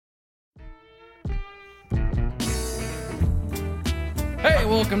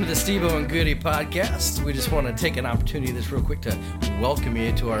welcome to the Steve-O and Goody podcast. We just want to take an opportunity this real quick to welcome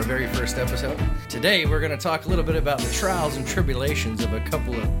you to our very first episode. Today, we're going to talk a little bit about the trials and tribulations of a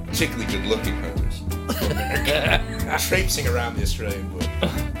couple of particularly good-looking hunters traipsing around the Australian bush.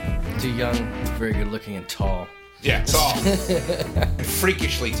 two young, very good-looking and tall. Yeah, tall. And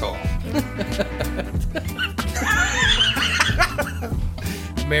freakishly tall.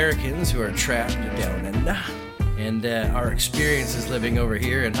 Americans who are trapped down under. And our experiences living over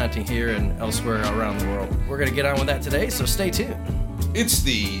here and hunting here and elsewhere around the world. We're going to get on with that today, so stay tuned. It's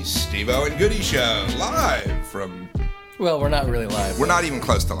the Steve-O and Goody Show, live from... Well, we're not really live. We're not even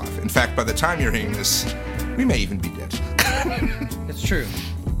close to live. In fact, by the time you're hearing this, we may even be dead. It's true.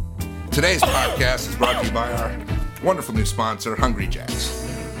 Today's podcast is brought to you by our wonderful new sponsor, Hungry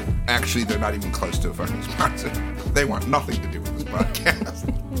Jacks. Actually, they're not even close to a fucking sponsor. They want nothing to do with this podcast.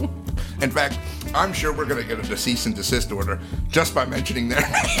 In fact, I'm sure we're going to get a cease and desist order just by mentioning their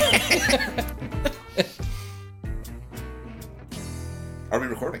name. Are we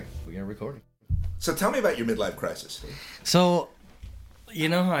recording? We are recording. So tell me about your midlife crisis. So, you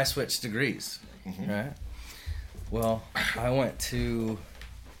know how I switched degrees, right? Well, I went to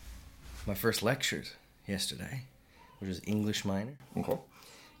my first lectures yesterday, which was English minor. Okay.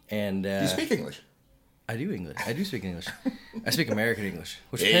 And You speak English? I do English. I do speak English. I speak American English,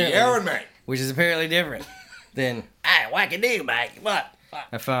 which is apparently different than what I can do, mate. What?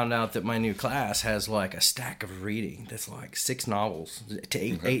 I found out that my new class has like a stack of reading that's like 6 novels to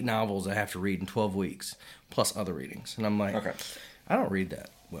eight novels I have to read in 12 weeks, plus other readings. And I'm like, okay. I don't read that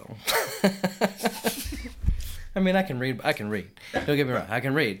well. I mean, I can read. Don't get me wrong, I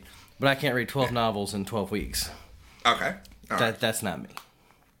can read, but I can't read 12 novels in 12 weeks. Okay. That's not me.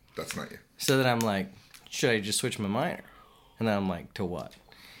 That's not you. So then I'm like, should I just switch my minor? And then I'm like, to what?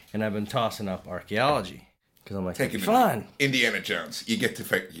 And I've been tossing up archaeology because I'm like, fun. Indiana Jones. You get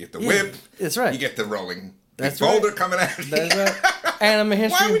the whip. That's right. You get the rolling That's boulder right. coming at you. That's right. And I'm a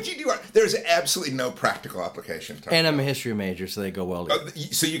history. Why would you do that? There's absolutely no practical application. And I'm a history major, so they go well together.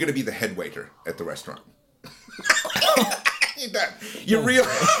 So you're going to be the head waiter at the restaurant. You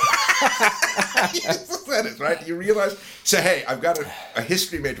realize that is right. You realize. So hey, I've got a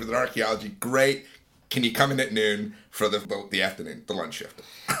history major with an archaeology. Great. Can you come in at noon for the afternoon, the lunch shift?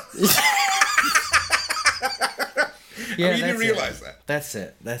 Yeah, you do realize that. That's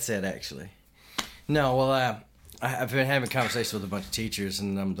it, actually. No, well, I've been having conversations with a bunch of teachers,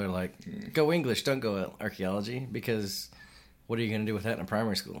 and they're like, go English, don't go archaeology, because what are you going to do with that in a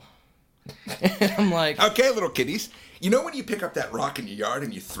primary school? And I'm like... Okay, little kiddies. You know when you pick up that rock in your yard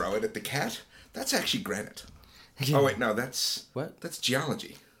and you throw it at the cat? That's actually granite. Yeah. Oh, wait, no, that's... What? That's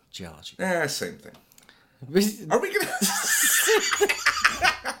geology. Geology. Same thing. Are we going to...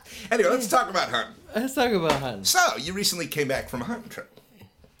 Anyway, let's talk about hunting. Let's talk about hunting. So, you recently came back from a hunting trip.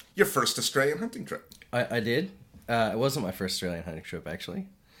 Your first Australian hunting trip. I did. It wasn't my first Australian hunting trip, actually.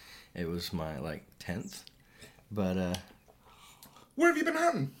 It was my, 10th. But, where have you been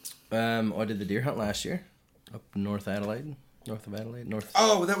hunting? I did the deer hunt last year. Up north of Adelaide.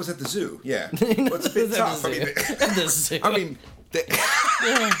 Oh, that was at the zoo. Yeah. Well, it's a bit tough. The zoo. I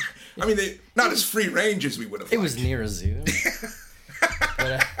mean, they not as free range as we would have liked. It was near a zoo.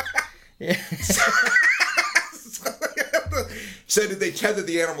 But, yeah. So did they tether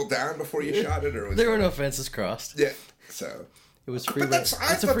the animal down before you shot it, or was there were no fences crossed? Yeah. So it was free. But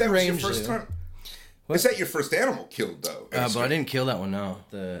I thought that was your first hunt. Is that your first animal killed though? But I didn't kill that one. No,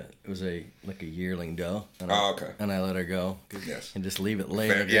 it was a yearling doe. And okay. And I let her go. Yes. And just leave it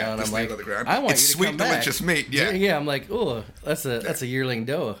laying Yeah, down. just I'm leave like, it on the ground. I want it's you to sweet, come back. delicious meat. Yeah. Yeah. I'm like, oh, that's a yearling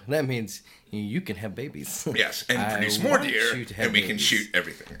doe. That means you can have babies. Yes, and produce more deer, and we can shoot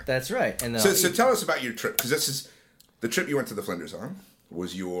everything. That's right. And so tell us about your trip, because this is the trip you went to the Flinders on.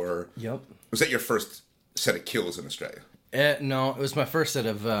 Was your Was that your first set of kills in Australia? No, it was my first set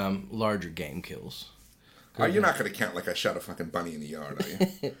of larger game kills. You're not going to count like I shot a fucking bunny in the yard, are you?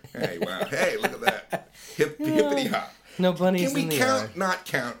 Hey, wow. Hey, look at that. Hippity hop. No bunnies in the Can we yard. not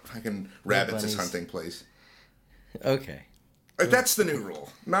count fucking rabbits as hunting, please? Okay. That's the new rule.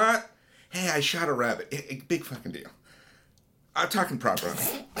 Not, hey, I shot a rabbit. Big fucking deal. I'm talking proper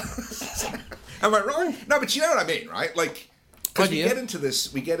hunting. Am I wrong? No, but you know what I mean, right? Like, because we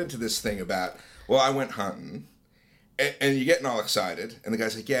get into this thing about, well, I went hunting, and you're getting all excited, and the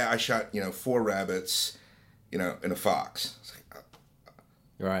guy's like, yeah, I shot, 4 rabbits, in a fox. It's like,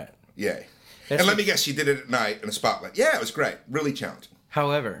 right. Yay. And let me guess, you did it at night in a spotlight. Yeah, it was great. Really challenging.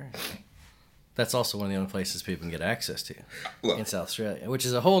 However, that's also one of the only places people can get access to in South Australia, which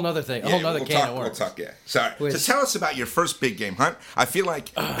is a whole other thing, a whole other can of worms. We'll talk, yeah. Sorry. So tell us about your first big game hunt. I feel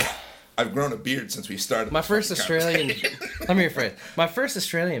like I've grown a beard since we started. My first Australian. Let me rephrase. My first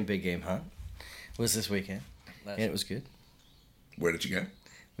Australian big game hunt was this weekend, and it was good. Where did you go?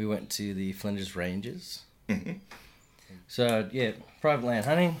 We went to the Flinders Ranges. Mm-hmm. So yeah, private land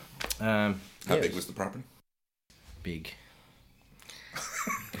hunting. How big was the property? Big.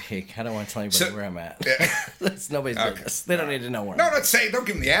 Big. I don't want to tell anybody where I'm at. Yeah. That's nobody's business. They don't need to know where. No, I'm not saying. Don't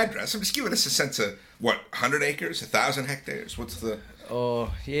give them the address. I'm just giving us a sense of 100 acres, 1,000 hectares. What's the?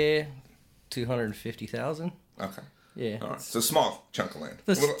 Oh yeah, 250,000. Okay. Yeah. All right. It's a small chunk of land.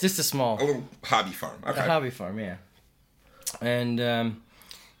 Just a small. A little hobby farm. Okay. A hobby farm, yeah. And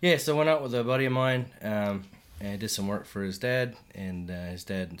so I went out with a buddy of mine. And I did some work for his dad, and his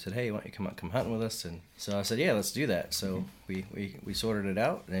dad said, "Hey, why don't you come hunting with us?" And so I said, "Yeah, let's do that." So we sorted it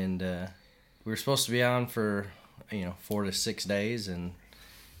out, and we were supposed to be on for 4 to 6 days, and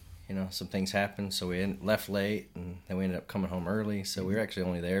some things happened, so we left late, and then we ended up coming home early. So we were actually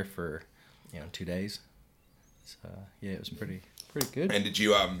only there for 2 days. So yeah, it was pretty good. And did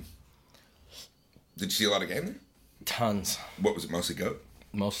you see a lot of game there? Tons. What was it? Mostly goat.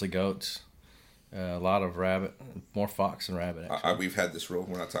 Mostly goats. A lot of rabbit, more fox than rabbit, actually. We've had this rule.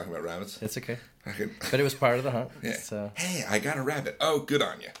 We're not talking about rabbits. It's okay. But it was part of the hunt. Yeah. So. Hey, I got a rabbit. Oh, good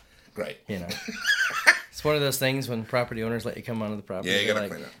on you. Great. It's one of those things when property owners let you come onto the property. Yeah, you got to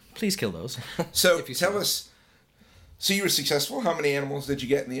clean up. Please kill those. So tell us, so you were successful. How many animals did you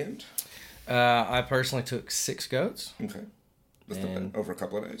get in the end? I personally took 6 goats. Okay. That's not bad. Over a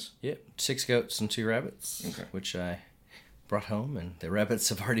couple of days? Yep. 6 goats and 2 rabbits, which I brought home, and the rabbits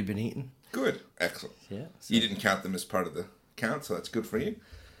have already been eaten. Good. Excellent. Yeah. So. You didn't count them as part of the count, so that's good for you.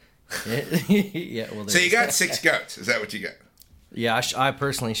 Yeah. Well. So you got 6 goats. Is that what you got? Yeah, I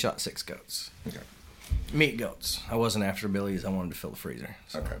personally shot 6 goats. Okay. Meat goats. I wasn't after billies. I wanted to fill the freezer.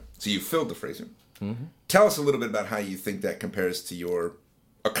 So. Okay. So you filled the freezer. Mm-hmm. Tell us a little bit about how you think that compares to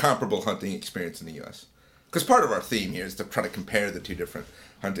a comparable hunting experience in the U.S. Because part of our theme here is to try to compare the 2 different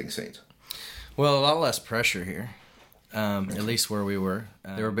hunting scenes. Well, a lot less pressure here. At least where we were.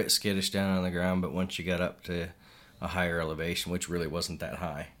 They were a bit skittish down on the ground, but once you got up to a higher elevation, which really wasn't that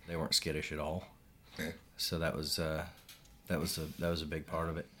high, they weren't skittish at all. Yeah. So that was a big part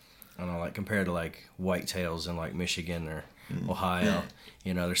of it. I don't know, like compared to like whitetails in like Michigan or Ohio,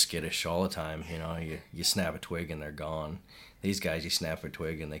 they're skittish all the time. You snap a twig and they're gone. These guys, you snap a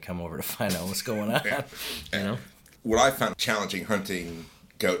twig and they come over to find out what's going on. Yeah. What I found challenging hunting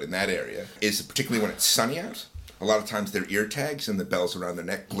goat in that area is particularly when it's sunny out. A lot of times their ear tags and the bells around their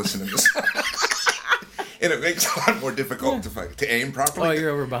neck glisten in the sun. And it makes it a lot more difficult to aim properly. Oh,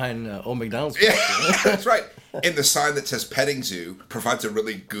 you're over behind Old McDonald's. Yeah, that's right. And the sign that says petting zoo provides a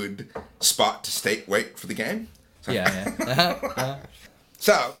really good spot to wait for the game. So. Yeah.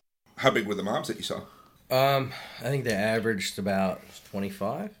 So, how big were the mobs that you saw? I think they averaged about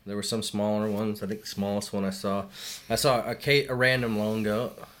 25. There were some smaller ones. I think the smallest one I saw a random lone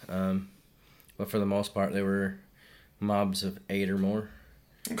goat. But for the most part, they were mobs of 8 or more.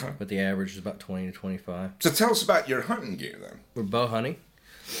 Okay. But the average is about 20 to 25. So tell us about your hunting gear then. We're bow hunting.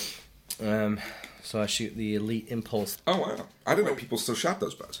 So I shoot the Elite Impulse. Oh, wow. I didn't know people still shot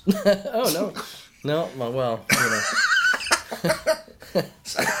those bows. Oh, no. No, well,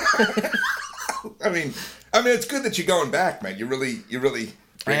 I mean, it's good that you're going back, man. You're really.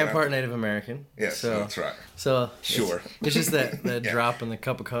 I am part Native American. Yes, so, that's right. So sure, it's just that drop in the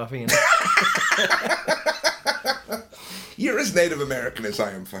cup of coffee. You're as Native American as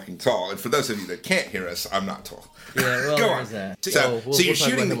I am fucking tall. And for those of you that can't hear us, I'm not tall. Yeah, well, go on. That. So you're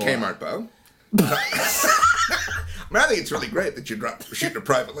shooting the Kmart bow. I think it's really great that you're shooting a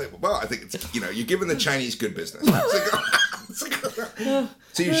private label bow. I think it's you're giving the Chinese good business.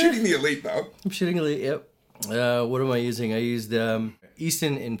 So you're shooting the Elite bow. I'm shooting Elite. Yep. What am I using? I used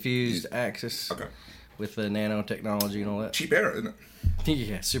Easton infused Axis with the nanotechnology and all that. Cheap arrow, isn't it?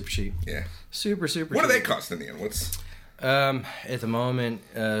 Yeah, super cheap. Yeah. Super cheap. What do they cost in the end? What's... at the moment,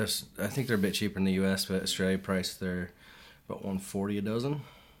 I think they're a bit cheaper in the U.S., but Australia price, they're about $140 a dozen.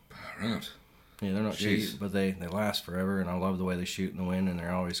 Right. Yeah, they're not cheap, but they last forever, and I love the way they shoot in the wind, and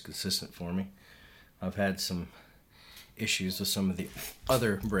they're always consistent for me. I've had some issues with some of the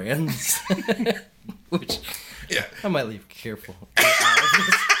other brands, which I might leave careful.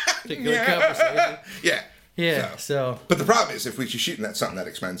 Particular conversation. Yeah. So. But the problem is, if we're shooting something that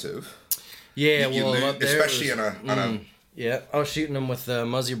expensive. Yeah, you lose, up there especially on a. Yeah, I was shooting them with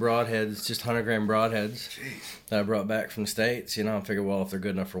Muzzy broadheads, just 100-gram broadheads that I brought back from the States. I figured, well, if they're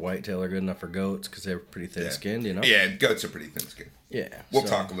good enough for whitetail, they're good enough for goats because they're pretty thin-skinned, Yeah, goats are pretty thin-skinned. Yeah. We'll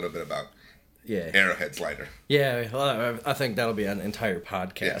talk a little bit about arrowheads later. Yeah, well, I think that'll be an entire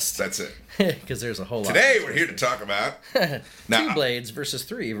podcast. Yes, that's it. Because there's a whole lot. Today we're here to talk about 2 blades versus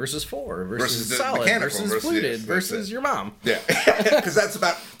 3 versus 4 versus solid versus fluted versus your mom. Yeah, because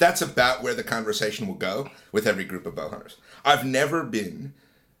that's about where the conversation will go with every group of bow hunters. I've never been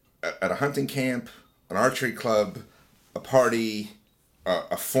at a hunting camp, an archery club, a party,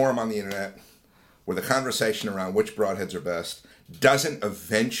 a forum on the internet where the conversation around which broadheads are best doesn't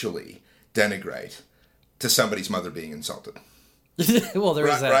eventually denigrate to somebody's mother being insulted. Well, there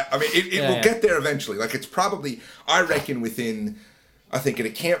is that. Right. I mean, it will get there eventually. Like, it's probably, I reckon, I think at a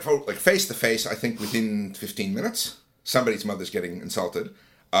camp, like face to face, I think within 15 minutes, somebody's mother's getting insulted.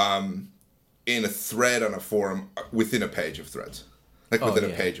 In a thread on a forum, within a page of threads. Like, within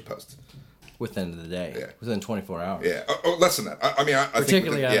a page of posts. Within the day. Yeah. Within 24 hours. Yeah. Oh, less than that. I mean, I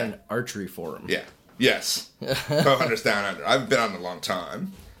particularly think on an archery forum. Yeah. Yes. Bow Hunters Down Under. I haven't been on in a long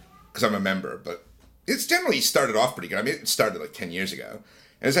time because I'm a member, but it's generally started off pretty good. I mean, it started like 10 years ago,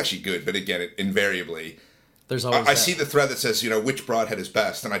 and it's actually good. But again, it invariably, there's always I see the thread that says, which broadhead is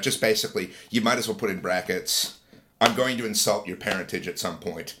best, and I just basically, you might as well put in brackets, I'm going to insult your parentage at some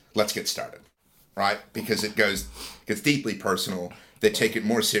point. Let's get started, right? Because it gets deeply personal. They take it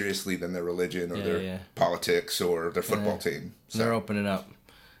more seriously than their religion or their politics or their football team. So they're opening up.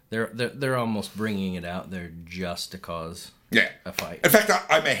 They're almost bringing it out there just to cause a fight. In fact,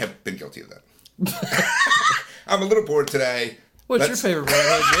 I may have been guilty of that. I'm a little bored today. What's your favorite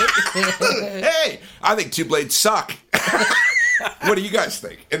broadhead, Jake? Hey, I think 2 blades suck. What do you guys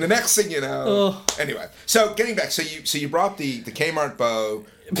think? And the next thing you know, anyway. So getting back, so you brought the Kmart bow,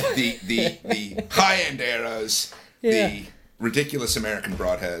 the high end arrows, the ridiculous American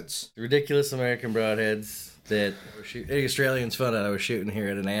broadheads, that the Australians found out I was shooting here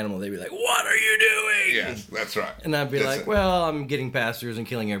at an animal. They'd be like, "What are you doing?" Yeah, that's right. And I'd be like, "Well, I'm getting past through and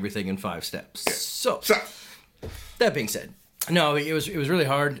killing everything in 5 steps." Yeah. So that being said, no, it was really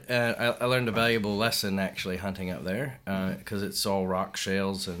hard. I learned a valuable lesson actually hunting up there because it's all rock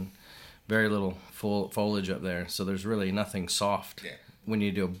shales and very little foliage up there. So there's really nothing soft. Yeah. When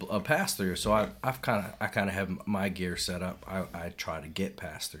you do a pass through, so I kind of have my gear set up. I try to get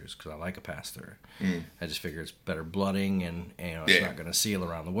pass throughs because I like a pass through. I just figure it's better blooding and it's not going to seal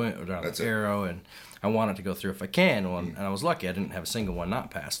around the wound, around the arrow, and I want it to go through if I can. And I was lucky; I didn't have a single one not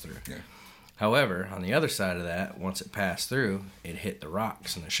pass through. Yeah. However, on the other side of that, once it passed through, it hit the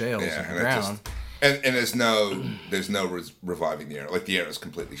rocks and the shales and the ground. And there's no reviving the arrow. Like the arrow's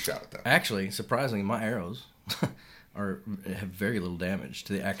completely shot at that. Actually, surprisingly, my arrows have very little damage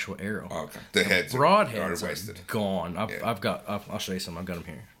to the actual arrow. Okay. The heads broadheads are gone. I'll show you some. I've got them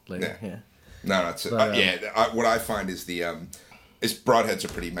here later. Yeah. No, that's it. What I find is is broadheads are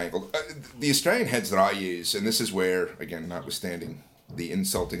pretty mangled. The Australian heads that I use, and this is where, again, notwithstanding the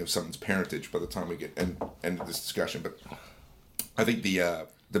insulting of someone's parentage by the time we get end this discussion, but I think the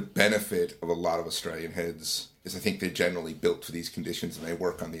benefit of a lot of Australian heads is I think they're generally built for these conditions, and they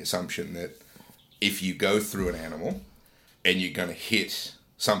work on the assumption that if you go through an animal and you're going to hit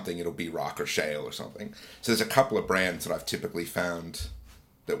something, it'll be rock or shale or something. So there's a couple of brands that I've typically found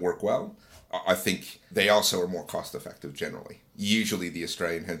that work well. I think they also are more cost effective generally. Usually the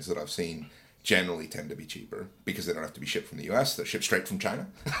Australian heads that I've seen generally tend to be cheaper because they don't have to be shipped from the US. They're shipped straight from China.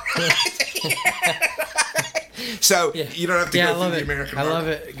 So you don't have to go through the American market. I love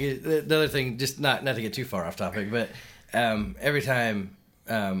it. The other thing, just not to get too far off topic, but every time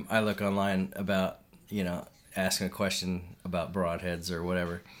I look online about, asking a question about broadheads or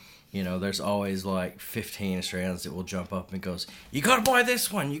whatever, there's always like 15 Australians that will jump up and goes, "You got to buy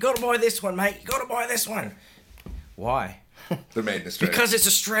this one. You got to buy this one, mate. You got to buy this one." Why? They're made in Australia. Because it's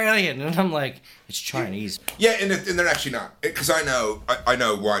Australian. And I'm like, it's Chinese. Yeah, and they're actually not. Because I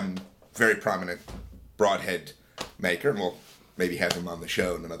know one very prominent broadhead maker, and we'll maybe have him on the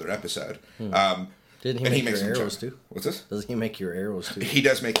show in another episode. Didn't he make your arrows too? What's this? Doesn't he make your arrows too? He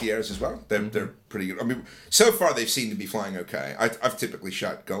does make the arrows as well. They're pretty good. I mean, so far they've seemed to be flying okay. I've typically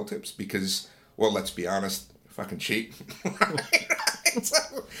shot gold tips because, well, let's be honest, fucking cheap.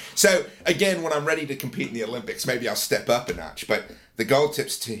 So again, when I'm ready to compete in the Olympics, maybe I'll step up a notch. But the gold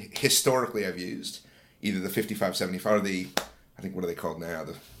tips historically I've used either the 55-75 or the, I think, what are they called now?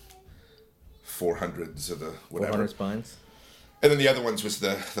 The 400s or the whatever. 400 spines. And then the other ones was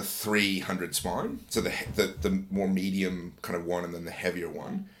the 300 spine, so the more medium kind of one, and then the heavier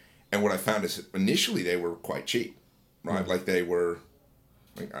one. And what I found is initially they were quite cheap, right? Like they were,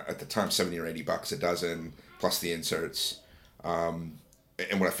 at the time, $70 or $80 a dozen, plus the inserts.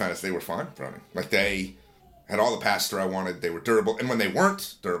 And what I found is they were fine for hunting. Like they had all the pass through I wanted. They were durable. And when they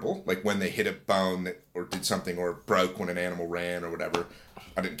weren't durable, like when they hit a bone or did something or broke when an animal ran or whatever,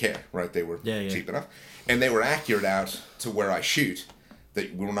 I didn't care, right? They were cheap enough. And they were accurate out to where I shoot.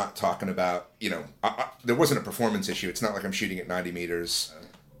 That we're not talking about, there wasn't a performance issue. It's not like I'm shooting at 90 meters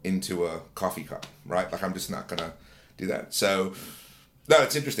into a coffee cup, right? Like I'm just not going to do that. So, no,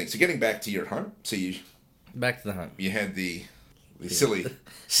 it's interesting. So getting back to your hunt. So back to the hunt. You had the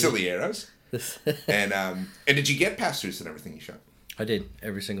silly arrows. and did you get pass-throughs in everything you shot? I did,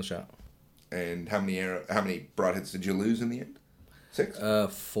 every single shot. And how many broadheads did you lose in the end? 6?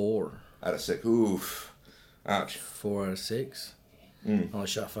 4. Out of 6. Oof. Ouch. 4 out of 6. I only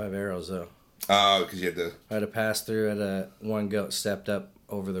shot 5 arrows, though. Oh, because you had to... I had to pass through. One goat stepped up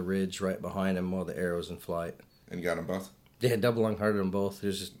over the ridge right behind him while the arrow was in flight. And you got them both? Yeah, double lung hearted them both. It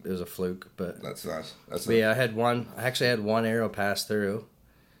was a fluke, but... That's nice. Yeah, I actually had one arrow pass through.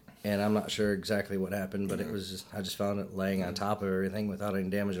 And I'm not sure exactly what happened, but it was I just found it laying on top of everything without any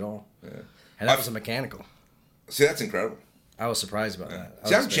damage at all. Yeah. And that was a mechanical. See, that's incredible. I was surprised about that.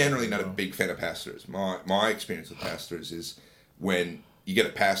 See, I'm generally not a big fan of pass-throughs. My experience with pass-throughs is when you get a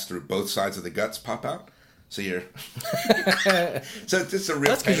pass-through, both sides of the guts pop out. So you're... so it's just a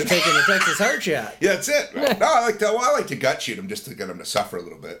real... That's because you're taking the Texas heart shot. Yeah, that's it. Right? No, I like to gut shoot them just to get them to suffer a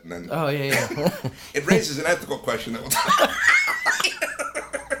little bit. And then... Oh, yeah. It raises an ethical question that we'll talk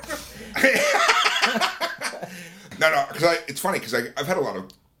No, because it's funny because I've heard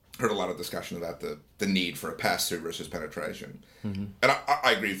a lot of discussion about the need for a pass-through versus penetration. Mm-hmm. And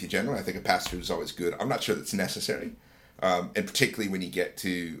I agree with you generally. I think a pass-through is always good. I'm not sure that's necessary. And particularly when you get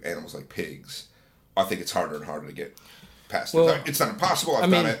to animals like pigs, I think it's harder and harder to get past it. It's not impossible. I've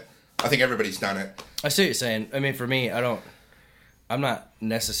done it. I think everybody's done it. I see what you're saying. I mean, for me, I'm not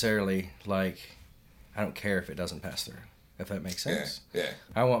necessarily like, I don't care if it doesn't pass through, if that makes sense. Yeah.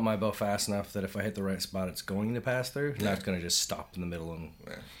 I want my bow fast enough that if I hit the right spot, it's going to pass through, not going to just stop in the middle and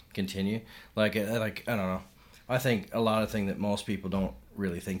continue. Like, I don't know. I think a lot of things that most people don't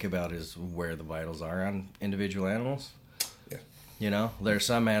really think about is where the vitals are on individual animals. Yeah. There are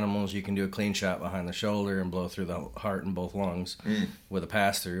some animals you can do a clean shot behind the shoulder and blow through the heart and both lungs with a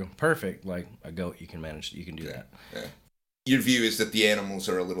pass through. Perfect. Like a goat, you can do that. Yeah. Your view is that the animals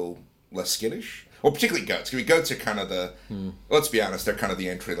are a little less skittish? Well, particularly goats. I mean, goats are kind of let's be honest, they're kind of the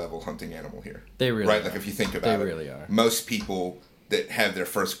entry-level hunting animal here. They really are. Like, if you think about it. They really are. Most people that have their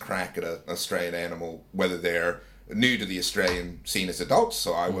first crack at an Australian animal, whether they're new to the Australian scene as adults,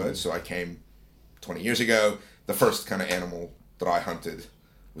 so I came 20 years ago, the first kind of animal that I hunted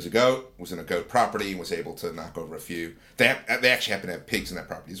was a goat, was in a goat property, and was able to knock over a few. They actually happen to have pigs in that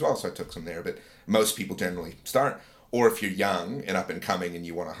property as well, so I took some there, but most people generally start. Or if you're young and up and coming and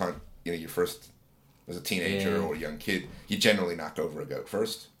you want to hunt, your first as a teenager or a young kid, you generally knock over a goat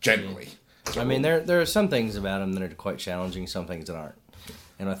first. Generally. I mean, there are some things about them that are quite challenging, some things that aren't.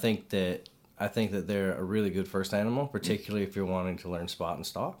 And I think that they're a really good first animal, particularly if you're wanting to learn spot and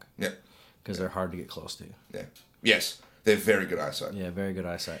stalk. Yeah. Because they're hard to get close to. Yeah. Yes. They have very good eyesight. Yeah, very good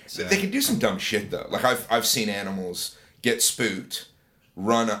eyesight. So. They can do some dumb shit, though. Like, I've seen animals get spooked,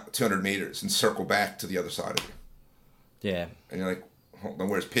 run up 200 meters, and circle back to the other side of you. Yeah. And you're like, hold on,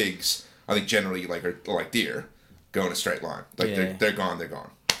 whereas pigs, I think generally, are like deer, go in a straight line. Like, they're gone.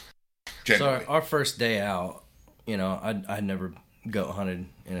 Generally. So our first day out, I'd never goat hunted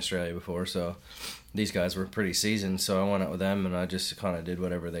in Australia before, so these guys were pretty seasoned, so I went out with them and I just kind of did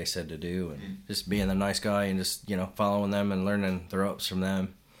whatever they said to do and just being the nice guy and just, following them and learning the ropes from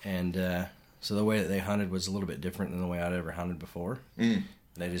them. And so the way that they hunted was a little bit different than the way I'd ever hunted before.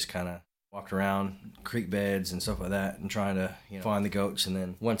 They just kind of walked around creek beds and stuff like that and trying to find the goats, and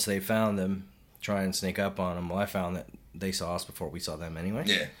then once they found them, try and sneak up on them. Well, I found that they saw us before we saw them anyway.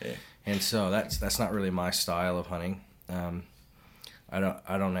 Yeah. And so that's not really my style of hunting. I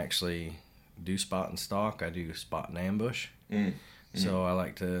don't actually do spot and stalk. I do spot and ambush. So I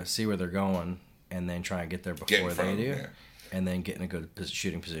like to see where they're going and then try and get there before they do, and then get in a good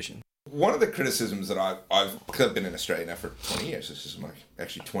shooting position. One of the criticisms that I've been in Australia now for 20 years. This is my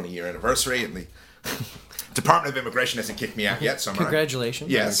actually 20-year anniversary, and the Department of Immigration hasn't kicked me out yet. So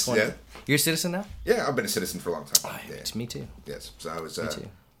congratulations. Yes. Yeah. You're a citizen now? Yeah, I've been a citizen for a long time. It's me too. Yes. So I was. Me too.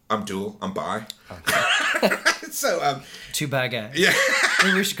 I'm dual. I'm bi. Okay. So two bi guys. Yeah.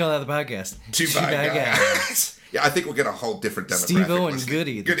 Maybe we should call that the podcast. Two bi guys. Yeah, I think we'll get a whole different demographic. Steve-O and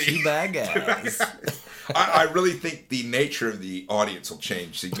Goody, the two bi guys. I really think the nature of the audience will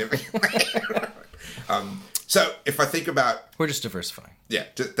change significantly. So if I think about... We're just diversifying. Yeah,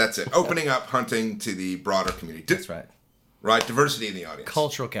 that's it. Opening up hunting to the broader community. That's right. Right, diversity in the audience.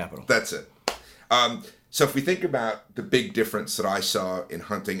 Cultural capital. That's it. So if we think about the big difference that I saw in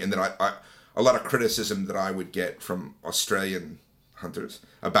hunting, and then a lot of criticism that I would get from Australian hunters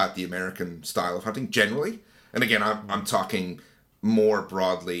about the American style of hunting generally. And again, I'm talking more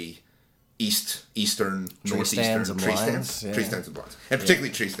broadly eastern, northeastern tree stands and blinds, and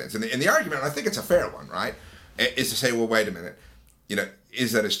particularly tree stands. And the argument, and I think it's a fair one, right, is to say, well, wait a minute,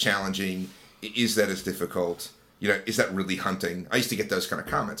 is that as challenging? Is that as difficult? Is that really hunting? I used to get those kind of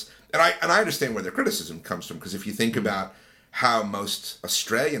comments, and I understand where their criticism comes from, because if you think about how most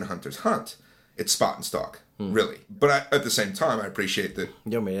Australian hunters hunt, it's spot and stalk, really. But at the same time, I appreciate that.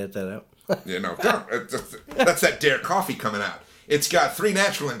 You want me to edit that out? That's that Dare coffee coming out. It's got 3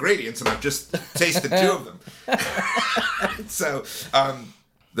 natural ingredients, and I've just tasted 2 of them. So,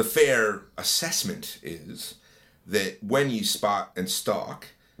 the fair assessment is that when you spot and stalk,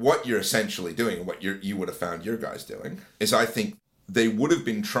 what you're essentially doing, and what you would have found your guys doing, is I think they would have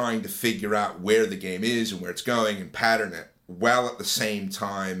been trying to figure out where the game is and where it's going and pattern it, while at the same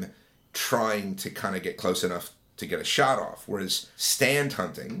time trying to kind of get close enough to get a shot off. Whereas stand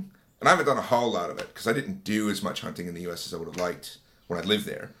hunting, and I haven't done a whole lot of it because I didn't do as much hunting in the US as I would have liked when I lived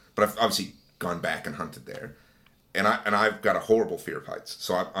there, but I've obviously gone back and hunted there. And I've got a horrible fear of heights,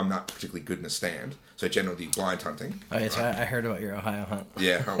 so I'm not particularly good in a stand. So I generally do blind hunting. Oh, yes, I heard about your Ohio hunt.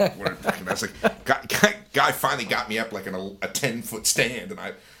 Yeah, that's like guy finally got me up like in a 10-foot stand, and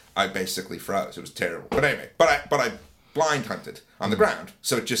I basically froze. It was terrible. But anyway, but I blind hunted on the ground,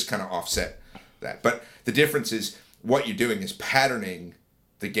 so it just kind of offset that. But the difference is what you're doing is patterning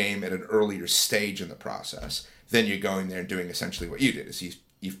the game at an earlier stage in the process. Then you're going there and doing essentially what you did, is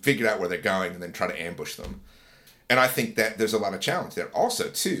you figured out where they're going and then try to ambush them. And I think that there's a lot of challenge there. Also,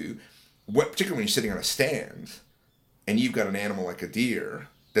 too, particularly when you're sitting on a stand and you've got an animal like a deer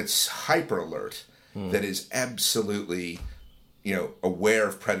that's hyper alert, that is absolutely, aware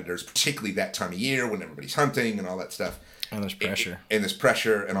of predators, particularly that time of year when everybody's hunting and all that stuff. And there's pressure. And there's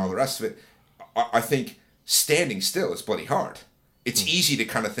pressure and all the rest of it. I think standing still is bloody hard. It's easy to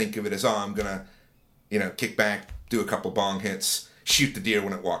kind of think of it as, I'm going to, kick back, do a couple bong hits, shoot the deer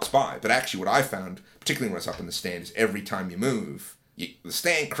when it walks by. But actually what I found, particularly when I was up in the stand, is every time you move, the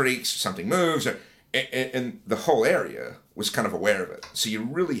stand creaks, something moves, and the whole area was kind of aware of it. So you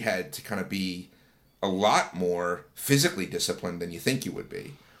really had to kind of be a lot more physically disciplined than you think you would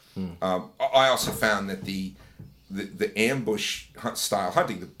be. I also found that the ambush style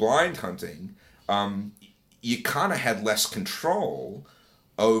hunting, the blind hunting, you kind of had less control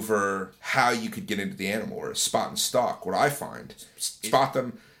over how you could get into the animal, or spot and stalk. What I find, spot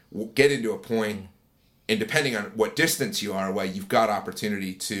them, get into a point, and depending on what distance you are away, you've got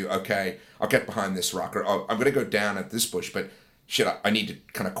opportunity to, okay, I'll get behind this rock, or I'm going to go down at this bush, but shit, I need to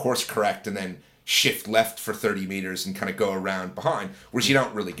kind of course correct and then shift left for 30 meters and kind of go around behind, whereas you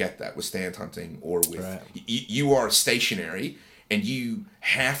don't really get that with stand hunting or with... Right. You are stationary, and you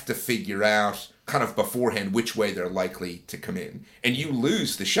have to figure out kind of beforehand which way they're likely to come in. And you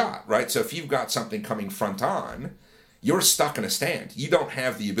lose the shot, right? So if you've got something coming front on, you're stuck in a stand. You don't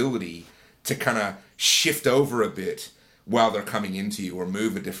have the ability to kind of shift over a bit while they're coming into you or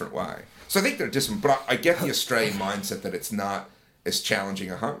move a different way. So I think they're different, but I get the Australian mindset that it's not as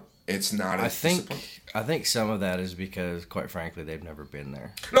challenging a hunt. It's not as disciplined. I think some of that is because, quite frankly, they've never been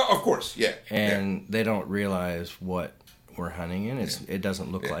there. No, of course, yeah. And they don't realize what we're hunting in. It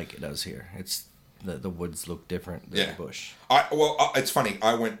doesn't look like it does here. It's the woods look different than the bush. It's funny.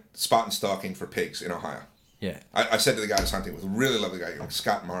 I went spot and stalking for pigs in Ohio. Yeah. I said to the guy I was hunting with, a really lovely guy,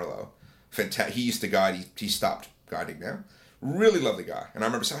 Scott Marlowe. Fantastic. He used to guide. He stopped guiding now. Really lovely guy. And I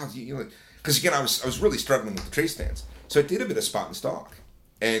remember saying, because again, I was really struggling with the tree stands. So I did a bit of spot and stalk.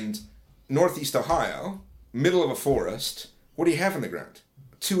 And northeast Ohio, middle of a forest, what do you have in the ground?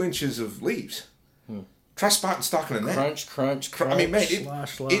 2 inches of leaves. Try spot and stalking in that. Crunch. I mean, mate,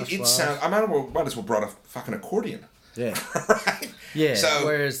 slash. It sounds. I might as well brought a fucking accordion. Yeah. Right? Yeah. So,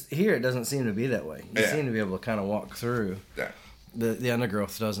 whereas here, it doesn't seem to be that way. You seem to be able to kind of walk through. Yeah. The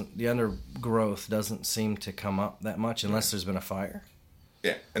undergrowth doesn't seem to come up that much unless there's been a fire.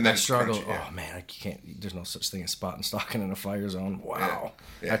 Yeah, and then I struggle. Oh man, I can't. There's no such thing as spot and stalking in a fire zone. Wow.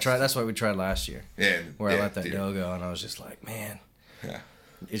 Yeah. I tried. That's what we tried last year. Yeah. Where I let that doe go, and I was just like, man. Yeah.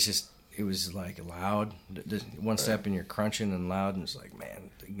 It was like loud. One step and you're crunching and loud, and it's like,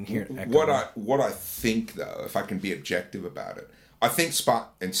 man, you can hear it echo. What I think though, if I can be objective about it, I think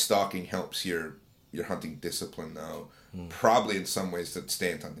spot and stalking helps your hunting discipline though. Probably in some ways that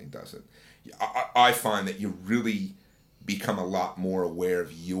stand hunting doesn't. I find that you really become a lot more aware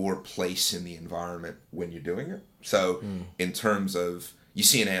of your place in the environment when you're doing it. So in terms of, you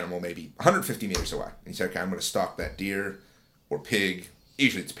see an animal maybe 150 meters away, and you say, okay, I'm going to stalk that deer or pig.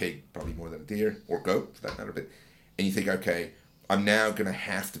 Usually it's pig, probably more than a deer, or goat for that matter. But and you think, okay, I'm now going to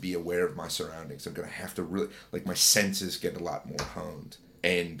have to be aware of my surroundings. I'm going to have to really, like, my senses get a lot more honed.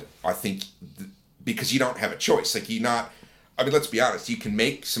 And I think because you don't have a choice, like, let's be honest, you can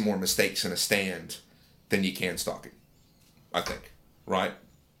make some more mistakes in a stand than you can stalking, I think, right?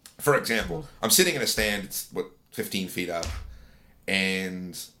 For example, I'm sitting in a stand, it's 15 feet up,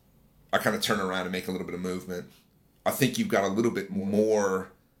 and I kind of turn around and make a little bit of movement. I think you've got a little bit more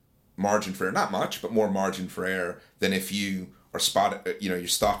margin for error, not much, but more margin for error than if you are you're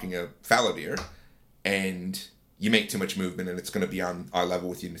stalking a fallow deer and you make too much movement and it's going to be on eye level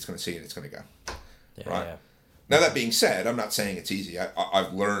with you and it's going to see it and it's going to go. Yeah, right? Yeah. Now, that being said, I'm not saying it's easy.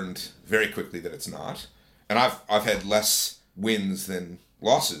 I've learned very quickly that it's not. And I've had less wins than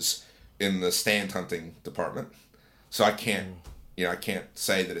losses in the stand hunting department. So I can't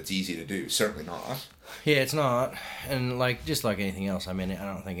say that it's easy to do. Certainly not. Yeah, it's not. And just like anything else, I mean, I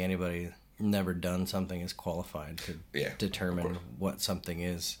don't think anybody never done something is qualified to determine what something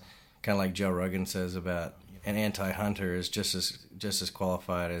is. Kind of like Joe Rogan says about an anti-hunter is just as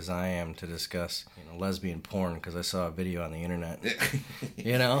qualified as I am to discuss lesbian porn because I saw a video on the internet.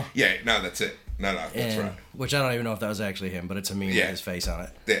 Yeah, no, that's it. No, that's right. Which I don't even know if that was actually him, but it's a meme with his face on it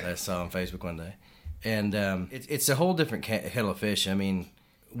that I saw on Facebook one day. And it's a whole different kettle of fish. I mean,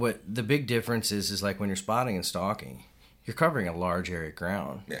 what the big difference is like when you're spotting and stalking, you're covering a large area of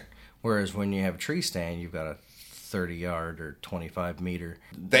ground. Yeah. Whereas when you have a tree stand, you've got a 30-yard or 25-meter.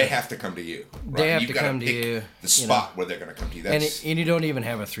 They have to come to you. Right? They have to come to you. The spot where they're going to come to you. And you don't even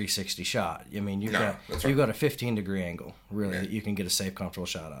have a 360 shot. I mean, you've got a 15-degree angle, really, that you can get a safe, comfortable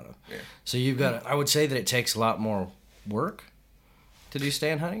shot out of. Yeah. So you've got. I would say that it takes a lot more work to do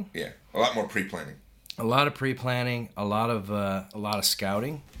stand hunting. Yeah, a lot more pre-planning. A lot of pre-planning, a lot of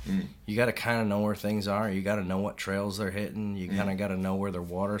scouting. You got to kind of know where things are. You got to know what trails they're hitting. You kind of got to know where their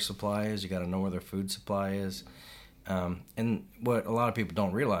water supply is. You got to know where their food supply is. And what a lot of people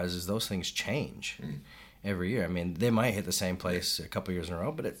don't realize is those things change every year. I mean, they might hit the same place a couple years in a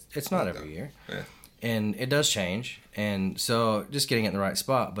row, but it's not every year. Yeah. And it does change. And so just getting it in the right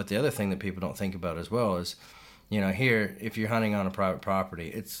spot. But the other thing that people don't think about as well is, here, if you're hunting on a private property,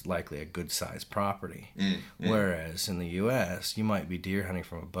 it's likely a good-sized property. Whereas in the U.S., you might be deer hunting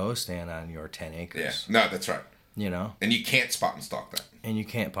from a bow stand on your 10 acres. Yeah, no, that's right. And you can't spot and stalk that. And you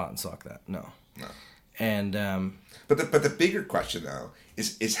can't pot and stalk that, no. And but the bigger question though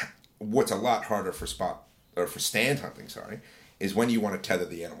is what's a lot harder for stand hunting. Is when you want to tether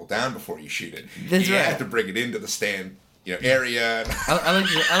the animal down before you shoot it. That's you right. have to bring it into the stand area.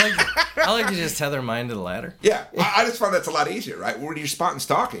 I like to just tether mine to the ladder. Yeah, I just find that's a lot easier, right? When you're spotting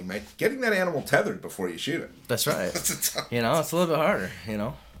stalking, mate, getting that animal tethered before you shoot it. That's right. It's a little bit harder.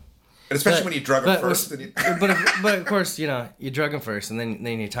 And especially when you drug them first. But of course, you drug them first, and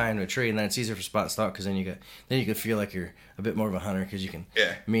then you tie them to a tree, and then it's easier for spot and stalk because then you can feel like you're a bit more of a hunter because you can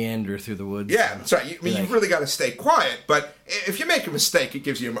meander through the woods. Yeah, that's right. You've really got to stay quiet, but if you make a mistake, it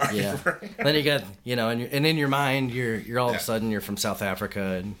gives you a margin. Yeah. Then you got and in your mind, you're all of a sudden you're from South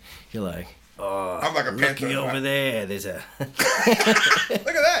Africa, and you're like, oh, I'm like a panther. Looky over there. There's a look at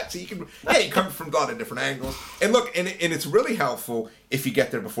that. So you come from a lot of different angles, and look, and it's really helpful if you get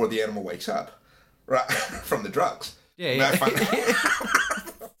there before the animal wakes up, right, from the drugs. Yeah.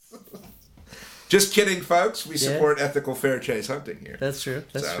 Just kidding, folks. We support ethical, fair chase hunting here. That's true.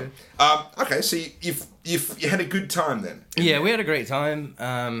 That's true. Okay, so you had a good time then. Yeah, we had a great time.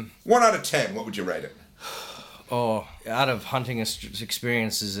 1 out of 10, what would you rate it? Oh, out of hunting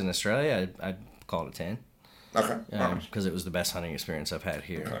experiences in Australia, I'd call it a 10. Okay. Because it was the best hunting experience I've had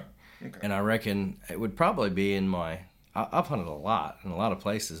here. Okay. And I reckon it would probably be in my... I've hunted a lot in a lot of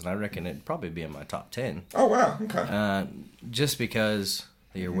places, and I reckon it'd probably be in my top 10. Oh, wow. Okay. Just because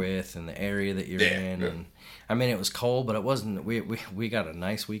you're with and the area that you're in. Yeah. And I mean, it was cold, but it wasn't... We got a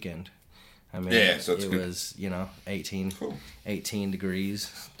nice weekend. I mean, so it was 18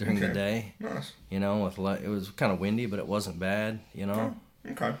 degrees during the day. Nice. It was kind of windy, but it wasn't bad.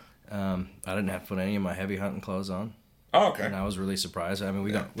 Okay. I didn't have to put any of my heavy hunting clothes on. Oh, okay. And I was really surprised. I mean,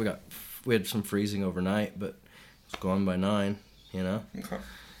 we had some freezing overnight, but it was going by 9. Okay.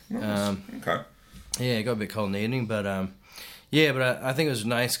 Nice. Okay. Yeah, it got a bit cold in the evening, but I think it was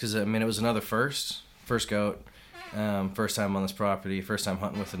nice because it was another first goat. First time on this property, first time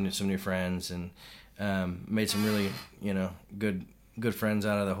hunting with some new friends, and made some really, good friends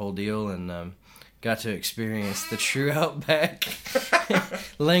out of the whole deal, and got to experience the true outback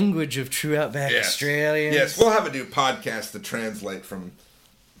language of true outback Australians. Yes, we'll have a new podcast to translate from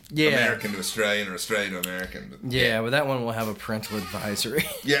American to Australian or Australian to American. But that one will have a parental advisory.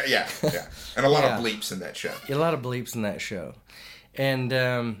 Yeah. And a lot of bleeps in that show. A lot of bleeps in that show. And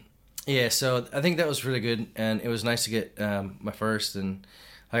Yeah, so I think that was really good, and it was nice to get my first, and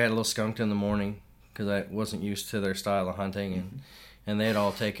I got a little skunked in the morning because I wasn't used to their style of hunting, and they had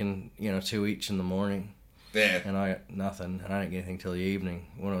all taken 2 each in the morning. Yeah. And I got nothing, and I didn't get anything till the evening.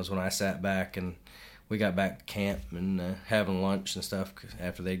 When I sat back and we got back to camp and having lunch and stuff. 'Cause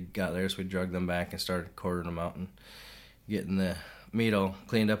after they got theirs, we drugged them back and started quartering them out and getting the meat all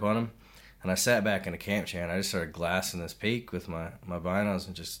cleaned up on them. And I sat back in a camp chair and I just started glassing this peak with my binos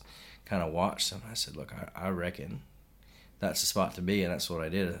and just kind of watched them. I said, look, I reckon that's the spot to be, and that's what I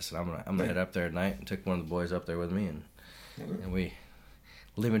did. I said, I'm gonna head up there at night, and took one of the boys up there with me, and we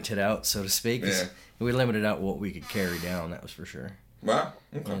limited out, so to speak. Yeah. We limited out what we could carry down, that was for sure. Wow.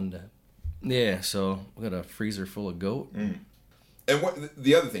 Okay. And so we got a freezer full of goat. And what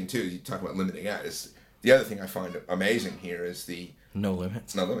the other thing too, you talk about limiting out, is the other thing I find amazing here is the no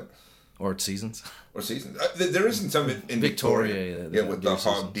limits. No limit. Or seasons. Or seasons. There isn't some in Victoria with the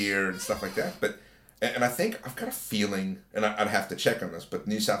hog deer and stuff like that. But and I think I've got a feeling, and I'd have to check on this, but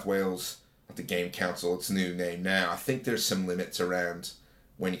New South Wales, the Game Council, its new name now, I think there's some limits around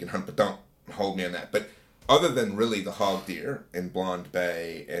when you can hunt, but don't hold me on that. But other than really the hog deer in Blonde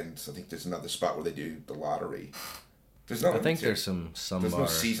Bay, and I think there's another spot where they do the lottery. There's no. I think there's some there's no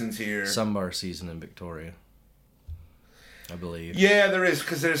seasons here. Sunbar season in Victoria, I believe. Yeah, there is,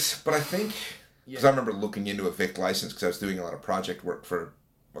 but I think, because I remember looking into a Vic license because I was doing a lot of project work for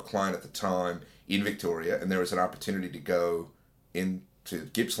a client at the time in Victoria, and there was an opportunity to go into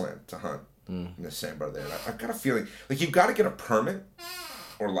Gippsland to hunt in the sandbar there. And I've got a feeling, like, you've got to get a permit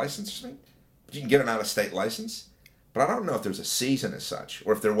or license or something. But you can get an out-of-state license, but I don't know if there's a season as such,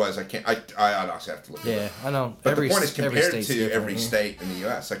 or if there was. I'd also have to look. Yeah, I know. But the point is, compared to every state in the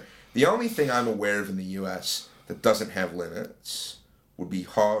U.S., like, the only thing I'm aware of in the U.S. that doesn't have limits would be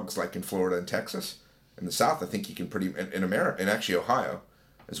hogs, like in Florida and Texas. In the South, I think you can in America, and actually Ohio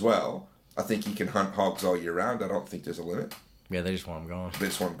as well, I think you can hunt hogs all year round. I don't think there's a limit. Yeah, they just want them gone. They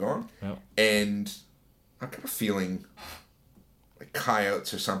just want them gone. Yep. And I've got a feeling, like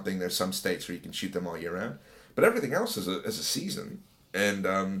coyotes or something, there's some states where you can shoot them all year round. But everything else is a season. And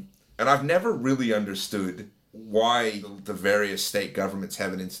I've never really understood why the various state governments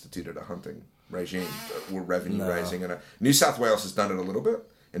haven't instituted a hunting regime or revenue raising. And New South Wales has done it a little bit,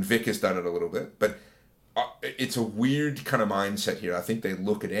 and Vic has done it a little bit. But it's a weird kind of mindset here. I think they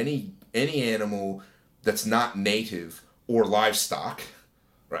look at any animal that's not native or livestock,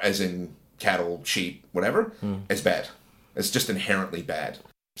 as in cattle, sheep, whatever, as bad. It's just inherently bad.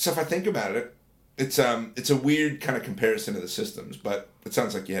 So if I think about it, it's a weird kind of comparison to the systems, but it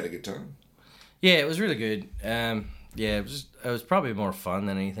sounds like you had a good time. Yeah, it was really good. It was probably more fun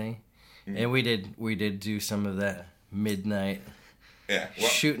than anything. And we did do some of that midnight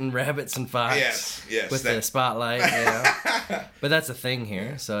shooting rabbits and fox with the spotlight. But that's a thing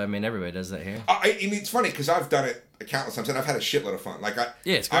here. So, I mean, everybody does that here. I mean, it's funny because I've done it countless times and I've had a shitload of fun. Like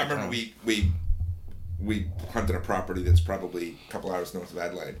it's great. I remember we hunted a property that's probably a couple hours north of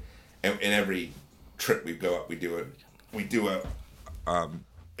Adelaide. And in every trip we go up, we do a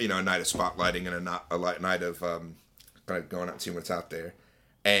night of spotlighting and a night of kind of going out and seeing what's out there.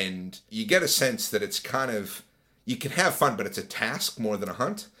 And you get a sense that it's kind of, you can have fun, but it's a task more than a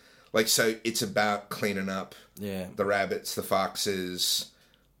hunt. Like, so it's about cleaning up the rabbits, the foxes,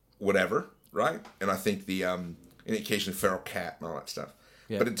 whatever, right? And I think the occasional feral cat and all that stuff.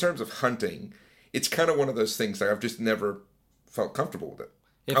 Yeah. But in terms of hunting, it's kind of one of those things that I've just never felt comfortable with it.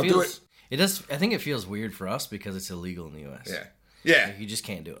 I'll do it. It does. I think it feels weird for us because it's illegal in the U.S. Yeah. Like, you just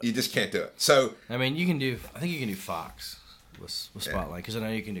can't do it. You just can't do it. So I mean, I think you can do fox with spotlight, because I know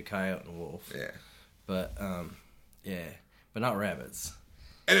you can do coyote and wolf. Yeah. But but not rabbits.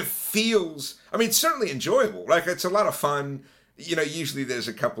 And it feels, I mean, it's certainly enjoyable. Like, it's a lot of fun. Usually there's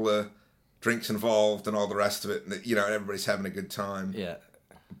a couple of drinks involved and all the rest of it, and everybody's having a good time. Yeah.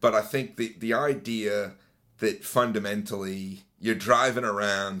 But I think the idea that fundamentally you're driving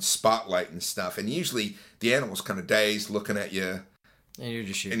around spotlighting stuff, and usually the animal's kind of dazed looking at you. And you're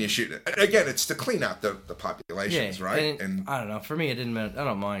just shooting. And you're shooting it. Again, it's to clean out the populations, right? And I don't know. For me, it didn't matter. I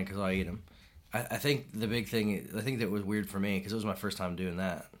don't mind because I eat them. I think the big thing, I think that was weird for me because it was my first time doing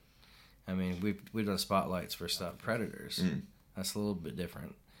that. I mean, we've done spotlights for predators. That's a little bit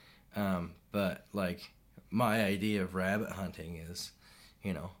different. But like my idea of rabbit hunting is,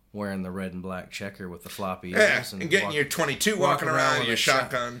 wearing the red and black checker with the floppy ears and getting your 22 walking around with your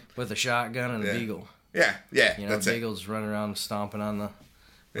shotgun. With a shotgun and a beagle. Yeah, that's beagles running around stomping on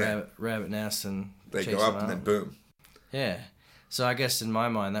the rabbit nests and they go up and then boom. Yeah. So I guess in my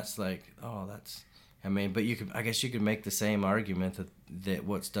mind that's like, but I guess you could make the same argument that, that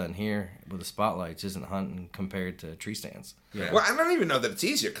what's done here with the spotlights isn't hunting compared to tree stands. Yeah. Well, I don't even know that it's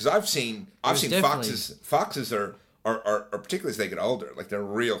easier because I've seen foxes. Foxes are particularly as they get older, like they're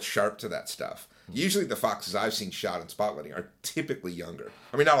real sharp to that stuff. Usually the foxes I've seen shot in spotlighting are typically younger.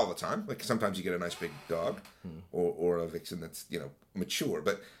 I mean, not all the time. Like sometimes you get a nice big dog or a vixen that's, mature.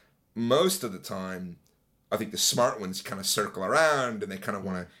 But most of the time, I think the smart ones kind of circle around and they kind of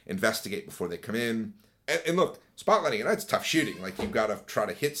want to investigate before they come in. And look, spotlighting, it's tough shooting. Like you've got to try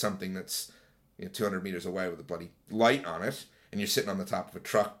to hit something that's 200 meters away with a bloody light on it. And you're sitting on the top of a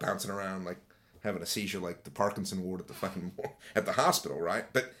truck bouncing around like having a seizure like the Parkinson ward at the hospital, right?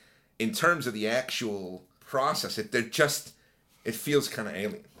 But in terms of the actual process, it feels kind of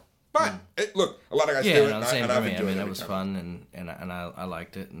alien. But look, a lot of guys do it, and I've enjoyed it. It was fun, and I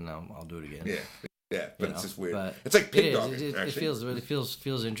liked it, and I'll do it again. Yeah, but it's just weird. It's like pig dog. It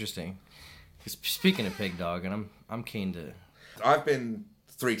feels interesting. Speaking of pig dog, and I'm keen to. I've been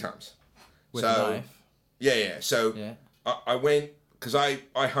 3 times. With a knife. Yeah. So I went because I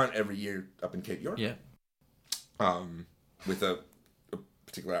hunt every year up in Cape York. Yeah. With a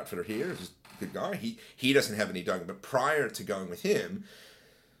particular outfitter here, who's a good guy. He doesn't have any dog, but prior to going with him,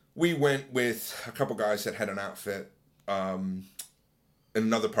 we went with a couple guys that had an outfit in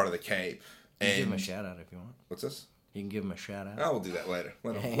another part of the Cape. You can give him a shout out if you want. What's this? You can give him a shout out. I will do that later.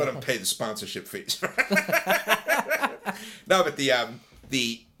 Let him pay the sponsorship fees. No, but the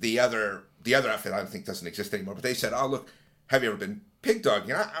other outfit I don't think doesn't exist anymore. But they said, "Oh, look, have you ever been pig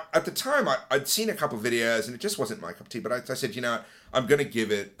dogging?" At the time, I'd seen a couple videos, and it just wasn't my cup of tea. But I said, I'm going to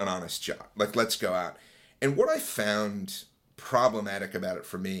give it an honest shot. Like, let's go out. And what I found problematic about it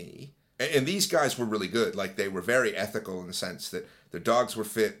for me, and these guys were really good. Like, they were very ethical in the sense that their dogs were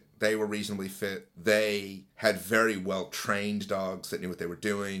fit. They were reasonably fit. They had very well-trained dogs that knew what they were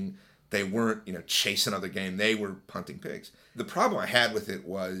doing. They weren't, chasing other game. They were hunting pigs. The problem I had with it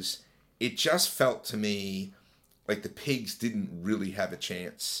was it just felt to me like the pigs didn't really have a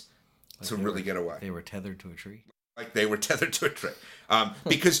chance to really get away. They were tethered to a tree. Like they were tethered to a tree.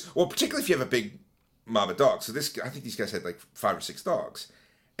 Because, particularly if you have a big mob of dogs. So I think these guys had like 5 or 6 dogs.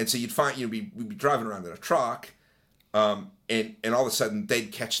 And so you'd find, we'd be driving around in a truck, and all of a sudden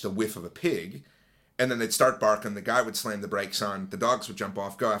they'd catch the whiff of a pig, and then they'd start barking. The guy would slam the brakes on. The dogs would jump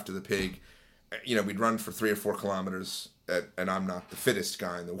off, go after the pig. We'd run for 3 or 4 kilometers, and I'm not the fittest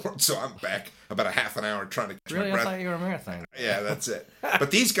guy in the world, so I'm back about a half an hour trying to catch my breath. I thought you were a marathon. Yeah, that's it.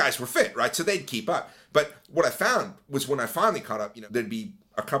 But these guys were fit, right? So they'd keep up. But what I found was when I finally caught up, there'd be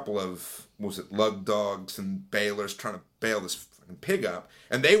a couple of, lug dogs and bailers trying to bail this fucking pig up,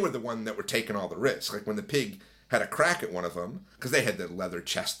 and they were the one that were taking all the risk. Like when the pig had a crack at one of them, because they had the leather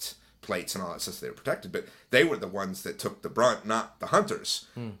chest plates and all that stuff, so they were protected, but they were the ones that took the brunt, not the hunters,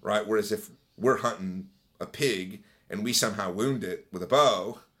 right? Whereas if we're hunting a pig and we somehow wound it with a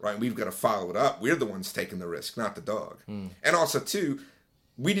bow, right, we've got to follow it up. We're the ones taking the risk, not the dog. And also, too,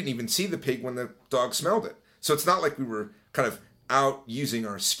 we didn't even see the pig when the dog smelled it. So it's not like we were kind of out using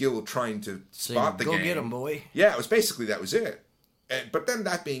our skill trying to spot the game. Go get him, boy. Yeah, it was basically that was it. But then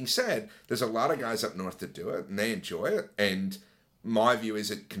that being said, there's a lot of guys up north that do it, and they enjoy it. And my view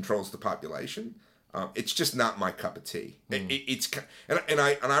is it controls the population. It's just not my cup of tea.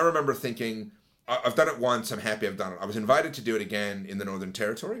 I remember thinking, I've done it once. I'm happy I've done it. I was invited to do it again in the Northern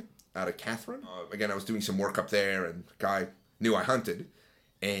Territory, out of Catherine. Again, I was doing some work up there, and the guy knew I hunted.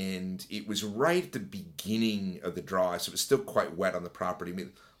 And it was right at the beginning of the draw, so it was still quite wet on the property. I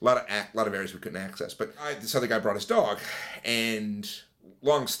mean, a lot of areas we couldn't access. But this other guy brought his dog, and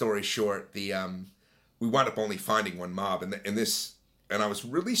long story short, we wound up only finding one mob, and I was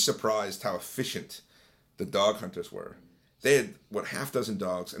really surprised how efficient the dog hunters were. They had half dozen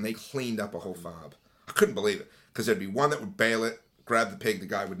dogs, and they cleaned up a whole mob. I couldn't believe it, because there'd be one that would bail it, grab the pig, the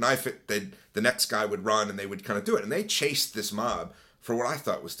guy would knife it, the next guy would run, and they would kind of do it, and they chased this mob for what I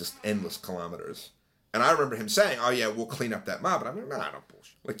thought was just endless kilometers. And I remember him saying, "Oh yeah, we'll clean up that mob." And I'm like, "Nah, don't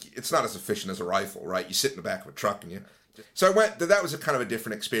bullshit. Like, it's not as efficient as a rifle, right? You sit in the back of a truck and you." So I went. That was a kind of a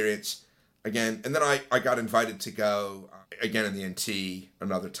different experience again. And then I got invited to go again in the NT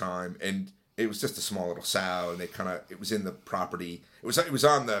another time, and it was just a small little sow, and it was in the property. It was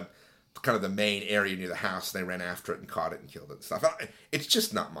on the kind of the main area near the house. And they ran after it and caught it and killed it and stuff. It's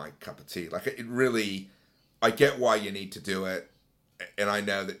just not my cup of tea. Like it really, I get why you need to do it. And I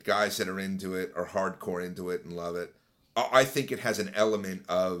know that guys that are into it are hardcore into it and love it. I think it has an element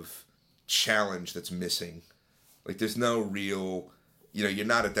of challenge that's missing. Like there's no real, you're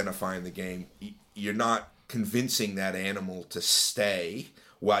not identifying the game. You're not convincing that animal to stay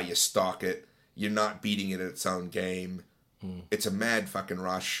while you stalk it. You're not beating it at its own game. It's a mad fucking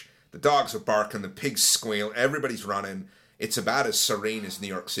rush. The dogs are barking. The pigs squeal. Everybody's running. it's about as serene as New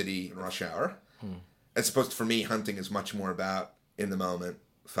York City in rush hour. As opposed to, for me, hunting is much more about in the moment,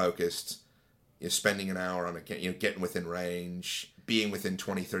 focused, spending an hour on getting within range, being within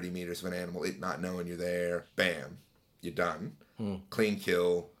 20, 30 meters of an animal, it not knowing you're there, bam, you're done. Clean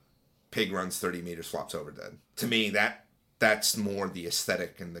kill, pig runs 30 meters, flops over dead. To me, that's more the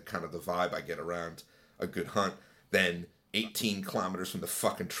aesthetic and the kind of the vibe I get around a good hunt than 18 kilometers from the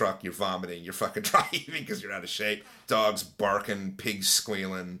fucking truck, you're vomiting, you're fucking driving because you're out of shape, dogs barking, pigs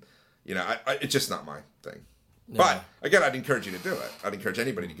squealing. It's just not my thing. No. But, again, I'd encourage you to do it. I'd encourage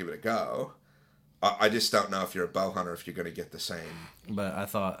anybody to give it a go. I just don't know if you're a bow hunter, if you're going to get the same. But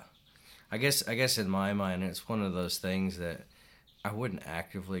I guess in my mind, it's one of those things that I wouldn't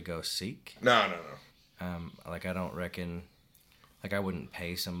actively go seek. No. I don't reckon, I wouldn't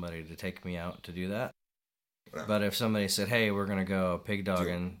pay somebody to take me out to do that. No. But if somebody said, hey, we're going to go pig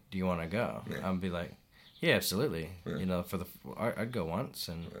dogging, do you want to go? Yeah. I'd be like, yeah, absolutely. Yeah. I'd go once,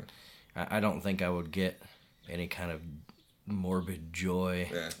 and I don't think I would get any kind of morbid joy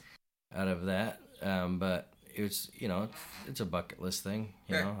out of that. But it's it's a bucket list thing.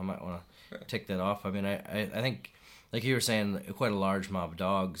 You know, I might want to tick that off. I mean, I think, like you were saying, quite a large mob of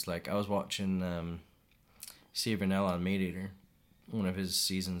dogs. Like I was watching Steve Rinella on Meat Eater, one of his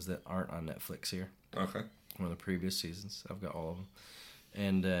seasons that aren't on Netflix here. Okay. One of the previous seasons. I've got all of them,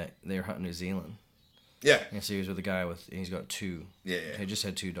 and they were hunting New Zealand. Yeah. And so he was with a guy he's got two. Yeah. He just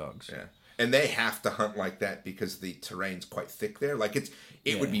had 2 dogs. Yeah. And they have to hunt like that because the terrain's quite thick there. Like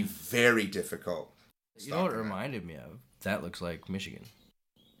it would be very difficult. You know what it reminded me of? That looks like Michigan.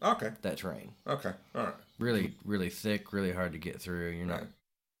 Okay. That terrain. Okay. All right. Really, really thick, really hard to get through. You're not.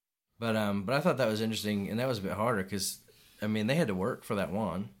 But I thought that was interesting, and that was a bit harder because, I mean, they had to work for that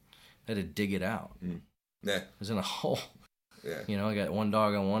one. They had to dig it out. Yeah. It was in a hole. Yeah. I got one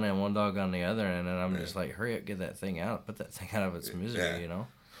dog on one end, one dog on the other end, and I'm just like, hurry up, get that thing out, put that thing out of its misery,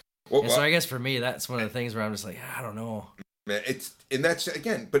 Well, so I guess for me, that's one of the things where I'm just like, I don't know. Man, that's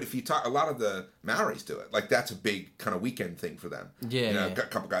again, but if you talk, a lot of the Maoris do it. Like that's a big kind of weekend thing for them. Yeah. A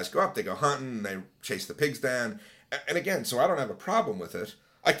couple guys go up, they go hunting, they chase the pigs down, and again, so I don't have a problem with it.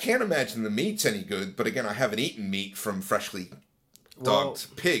 I can't imagine the meat's any good, but again, I haven't eaten meat from freshly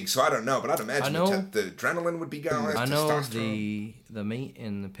dogged pigs, so I don't know. But I'd imagine the adrenaline would be going. I know the meat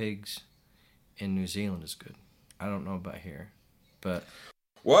in the pigs in New Zealand is good. I don't know about here, but.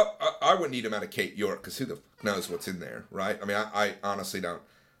 Well, I wouldn't eat them out of Cape York because who the fuck knows what's in there, right? I mean, I honestly don't.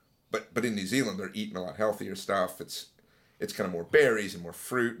 But in New Zealand, they're eating a lot healthier stuff. It's kind of more berries and more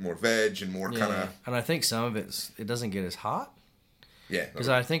fruit, more veg, and more kind of. And I think some of it doesn't get as hot. Yeah. Because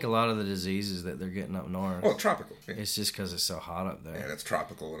I think a lot of the diseases that they're getting up north. Well, tropical. Yeah. It's just because it's so hot up there. Yeah, and it's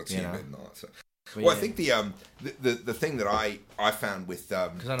tropical and it's humid and all that stuff. Well, I think the thing that I found with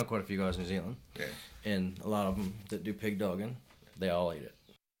because I know quite a few guys in New Zealand. Yeah. And a lot of them that do pig dogging, they all eat it.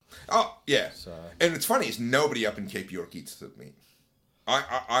 Oh yeah, and it's funny is nobody up in Cape York eats the meat.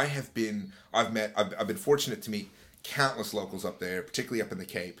 I've been fortunate to meet countless locals up there, particularly up in the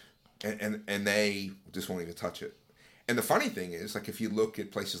Cape, and they just won't even touch it. And the funny thing is, like if you look at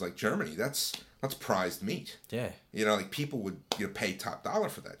places like Germany, that's prized meat. Yeah, like people would pay top dollar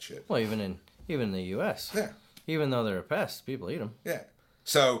for that shit. Well, even in the U.S. Yeah, even though they're a pest, people eat them. Yeah.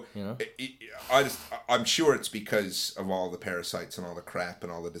 So, I'm sure it's because of all the parasites and all the crap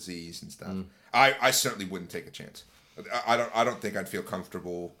and all the disease and stuff. I certainly wouldn't take a chance. I don't think I'd feel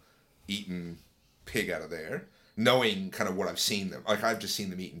comfortable eating pig out of there, knowing kind of what I've seen them. Like I've just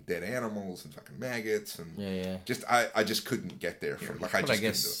seen them eating dead animals and fucking maggots and just I just couldn't get there from I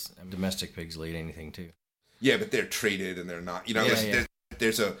guess domestic pigs will eat anything too. Yeah, but they're treated and they're not.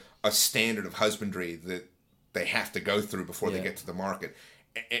 There's a standard of husbandry that they have to go through before they get to the market,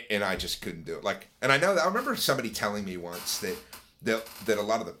 and I just couldn't do it. And I know that I remember somebody telling me once that a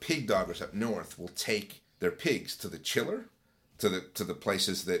lot of the pig doggers up north will take their pigs to the chiller, to the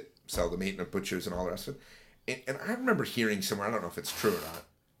places that sell the meat and the butchers and all the rest of it. And I remember hearing somewhere, I don't know if it's true or not,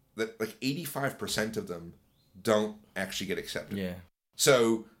 that like 85% of them don't actually get accepted. Yeah.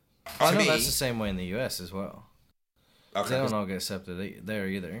 So I know that's the same way in the U.S. as well. Okay. They don't all get accepted there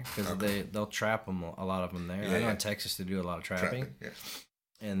either because they'll trap them, a lot of them there. I know in Texas they do a lot of trapping.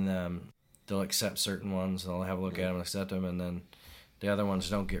 And they'll accept certain ones. They'll have a look at them and accept them, and then the other ones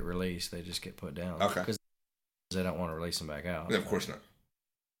don't get released. They just get put down. Okay. Because they don't want to release them back out. Yeah, of course not.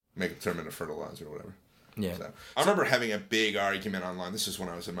 Make it turn into fertilizer or whatever. Yeah. So, I remember having a big argument online. This is when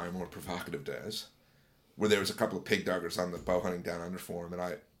I was in my more provocative days, where there was a couple of pig doggers on the bow hunting down under forum, and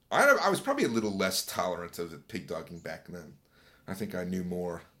I was probably a little less tolerant of the pig dogging back then. I think I knew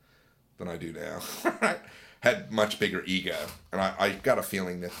more than I do now. I had much bigger ego, and I got a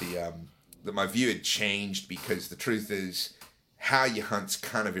feeling that that my view had changed, because the truth is, how you hunt's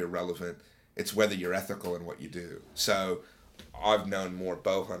kind of irrelevant. It's whether you're ethical in what you do. So I've known more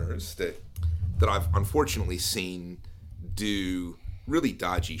bow hunters that I've unfortunately seen do really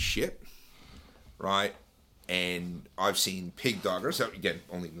dodgy shit, right? And I've seen pig doggers, so again,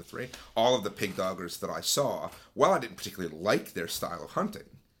 only the 3. All of the pig doggers that I saw, while I didn't particularly like their style of hunting,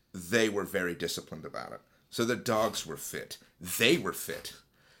 they were very disciplined about it. So the dogs were fit. They were fit.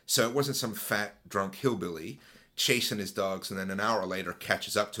 So it wasn't some fat, drunk hillbilly chasing his dogs and then an hour later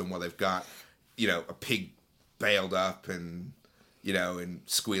catches up to him while they've got, a pig bailed up and, and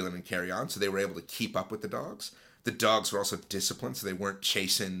squealing and carry on. So they were able to keep up with the dogs. The dogs were also disciplined, so they weren't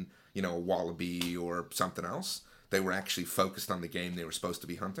chasing, a wallaby or something else. They were actually focused on the game they were supposed to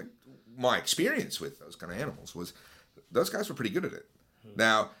be hunting. My experience with those kind of animals was those guys were pretty good at it.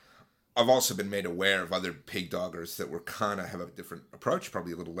 Now, I've also been made aware of other pig doggers that were kind of have a different approach,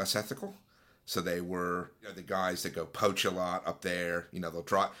 probably a little less ethical. So they were the guys that go poach a lot up there.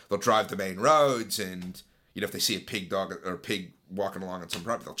 They'll drive the main roads, and if they see a pig dog or a pig walking along on some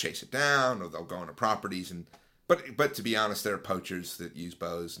property, they'll chase it down, or they'll go into properties. But to be honest, there are poachers that use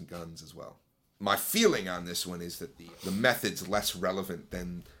bows and guns as well. My feeling on this one is that the method's less relevant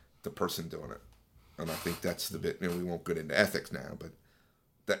than the person doing it, and I think that's the bit. We won't get into ethics now, but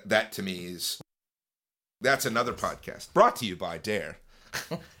that to me that's another podcast brought to you by Dare.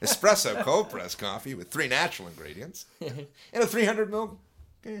 Espresso cold press coffee with 3 natural ingredients and a 300 ml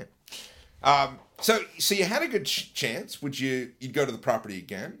can. So you had a good chance. You'd go to the property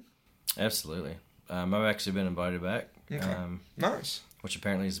again? Absolutely. I've actually been invited back. Okay. Nice. Which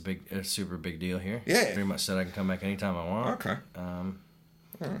apparently is a super big deal here. Yeah. Pretty much said I can come back anytime I want. Okay.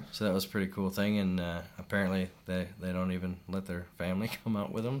 So that was a pretty cool thing, and apparently they don't even let their family come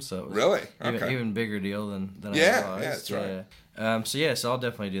out with them. So it was really? Okay. Even bigger deal than I realized. Yeah, that's right. So I'll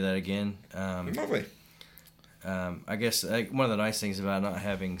definitely do that again. Lovely. I guess one of the nice things about not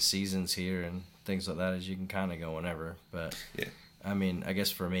having seasons here and things like that is you can kind of go whenever. But yeah. I mean, I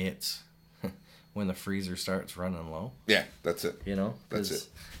guess for me it's when the freezer starts running low. Yeah, that's it. That's it.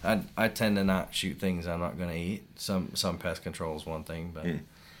 I tend to not shoot things I'm not going to eat. Some pest control is one thing, but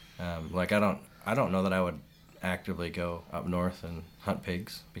I don't know that I would actively go up north and hunt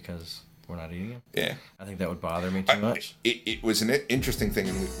pigs because we're not eating them. Yeah. I think that would bother me too much. It was an interesting thing,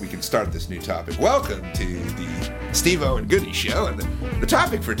 and we can start this new topic. Welcome to the Steve-O and Goody Show, and the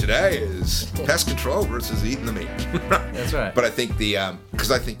topic for today is pest control versus eating the meat. That's right. But I think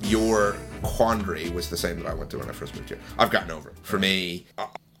because I think your quandary was the same that I went through when I first moved here. I've gotten over it. For me,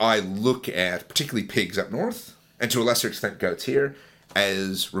 I look at particularly pigs up north, and to a lesser extent goats here,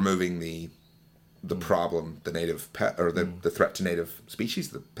 as removing the problem, the native pet, or the threat to native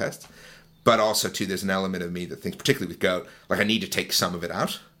species, the pests. But also too, there's an element of me that thinks, particularly with goat, I need to take some of it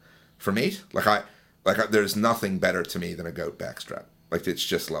out for meat. There's nothing better to me than a goat backstrap. It's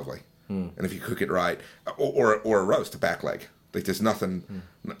just lovely. And if you cook it right, or a roast, a back leg. There's nothing,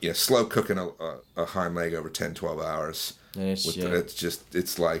 slow cooking a hind leg over 10, 12 hours. It's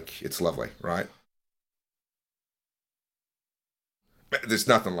lovely, right? There's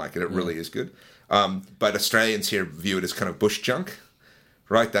nothing like it. It really is good. But Australians here view it as kind of bush junk,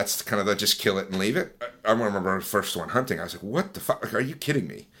 right? That's kind of, they just kill it and leave it. I remember the first one hunting. I was like, what the fuck? Are you kidding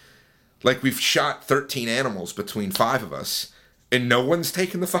me? We've shot 13 animals between 5 of us, and no one's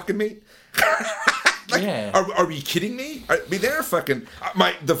taken the fucking meat? Are you kidding me? They're fucking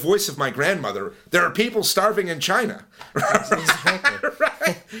the voice of my grandmother. There are people starving in China,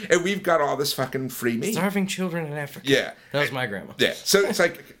 right? And we've got all this fucking free meat. Starving children in Africa. Yeah, that was my grandma. Yeah, so it's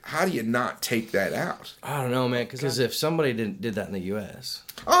how do you not take that out? I don't know, man. Because if somebody did that in the U.S.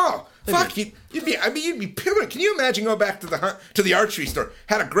 Oh, fuck! You'd be pillar. Can you imagine going back to the archery store?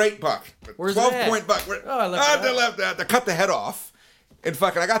 Had a great buck, 12-point buck. I left that. They cut the head off. And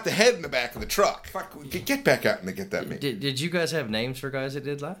fucking, I got the head in the back of the truck. Fuck, get back out and get that meat. Did you guys have names for guys that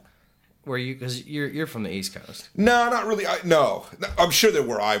did that? Because you're from the East Coast. No, not really. No, I'm sure there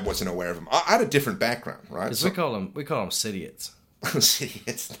were. I wasn't aware of them. I had a different background, right? So, we call them citiots.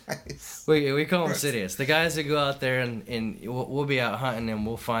 Citiots, nice. We call them citiots. The guys that go out there and we'll be out hunting and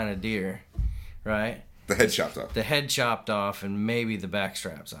we'll find a deer, right? The head chopped off. The head chopped off and maybe the back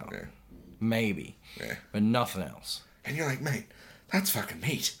straps out. Yeah. Maybe. Yeah. But nothing else. And you're like, mate, that's fucking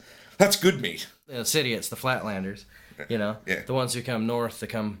meat. That's good meat. The citiots, the flatlanders, Yeah. The ones who come north to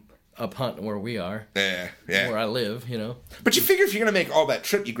come up hunting where we are. Yeah. Where I live, But you figure if you're going to make all that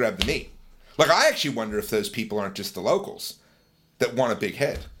trip, you grab the meat. I actually wonder if those people aren't just the locals that want a big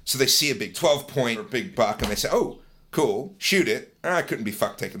head. So they see a big 12-point or big buck and they say, oh, cool, shoot it. I couldn't be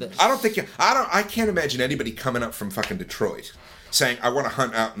fucked taking it. I can't imagine anybody coming up from fucking Detroit saying, I want to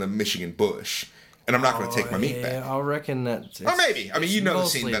hunt out in the Michigan bush, and I'm not going to take my meat back. I reckon that... Or maybe. I mean, you know the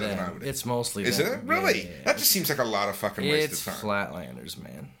scene better than I would. It's mostly Isn't it? Really? Yeah. That just seems like a lot of fucking wasted time. It's flatlanders,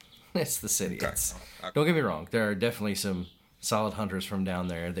 man. It's the city. Okay. Don't get me wrong. There are definitely some solid hunters from down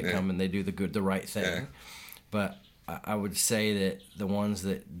there that come and they do the right thing. Yeah. But I would say that the ones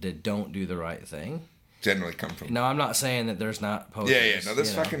that don't do the right thing... generally come from... No, I'm not saying that there's not poachers. Yeah. No,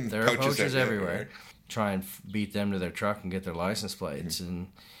 there's fucking there are poachers everywhere. Try and beat them to their truck and get their license plates. Mm-hmm.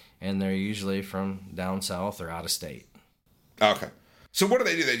 And they're usually from down south or out of state. Okay. So what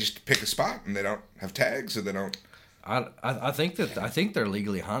do? They just pick a spot and they don't have tags, or they don't... I think they're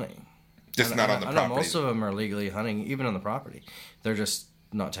legally hunting. Just not on the property. I know most of them are legally hunting, even on the property. They're just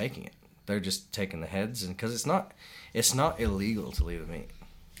not taking it. They're just taking the heads, and because it's not illegal to leave the meat.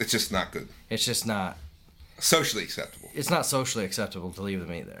 It's just not good. It's just not socially acceptable. It's not socially acceptable to leave the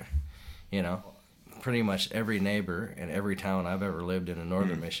meat there. You know, pretty much every neighbor in every town I've ever lived in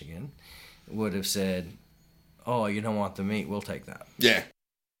northern Michigan would have said, "Oh, you don't want the meat? We'll take that." Yeah.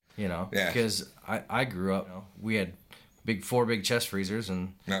 You know, because I grew up, we had four big chest freezers,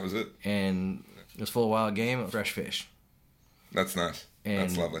 and that was it. And it was full of wild game, fresh fish. That's nice. And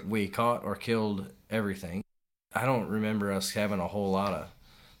that's lovely. We caught or killed everything. I don't remember us having a whole lot of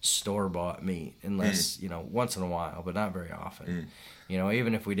store-bought meat, unless once in a while, but not very often. You know,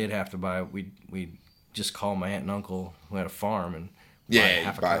 even if we did have to buy, we just call my aunt and uncle who had a farm and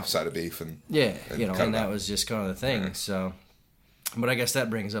buy a side of beef and and that was just kind of the thing. Yeah. So. But I guess that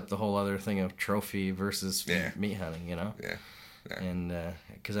brings up the whole other thing of trophy versus meat hunting, you know? Yeah. And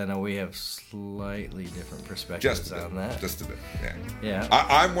because I know we have slightly different perspectives on that. Just a bit, yeah.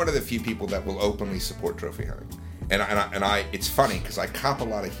 I'm one of the few people that will openly support trophy hunting. And I it's funny because I cop a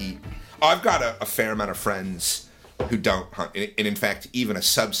lot of heat. I've got a fair amount of friends who don't hunt. And in fact, even a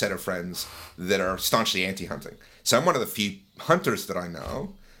subset of friends that are staunchly anti-hunting. So I'm one of the few hunters that I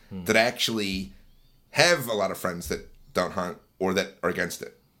know that actually have a lot of friends that don't hunt or that are against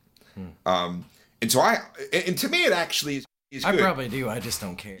it. And so and to me it actually is good. I probably do, I just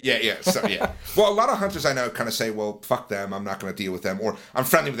don't care. Yeah. So, well, a lot of hunters I know kind of say, well, fuck them, I'm not going to deal with them, or I'm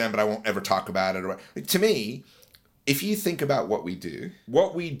friendly with them, but I won't ever talk about it. Or to me, if you think about what we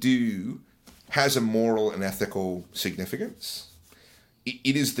do has a moral and ethical significance.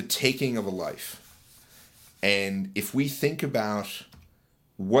 It is the taking of a life. And if we think about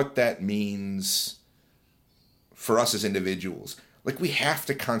what that means for us as individuals, like we have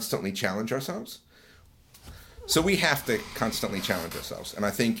to constantly challenge ourselves. So we have to constantly challenge ourselves. And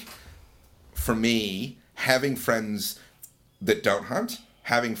I think for me, having friends that don't hunt,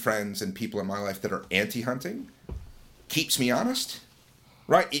 having friends and people in my life that are anti-hunting keeps me honest,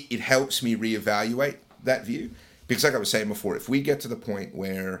 right? It helps me reevaluate that view. Because like I was saying before, if we get to the point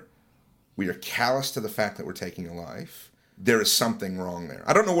where we are callous to the fact that we're taking a life, there is something wrong there.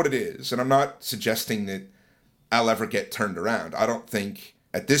 I don't know what it is. And I'm not suggesting that I'll ever get turned around. I don't think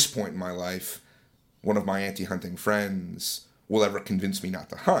at this point in my life, one of my anti-hunting friends will ever convince me not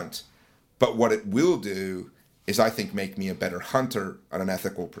to hunt. But what it will do is, I think, make me a better hunter on an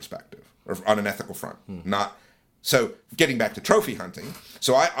ethical perspective, or on an ethical front. So getting back to trophy hunting,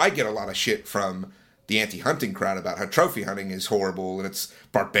 so I get a lot of shit from the anti-hunting crowd about how trophy hunting is horrible and it's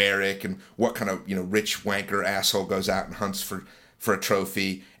barbaric and what kind of rich wanker asshole goes out and hunts for a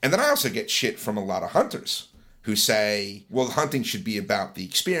trophy. And then I also get shit from a lot of hunters who say, well, hunting should be about the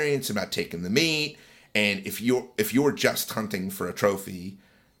experience, about taking the meat, and if you're just hunting for a trophy,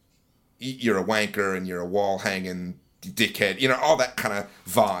 you're a wanker and you're a wall-hanging dickhead, all that kind of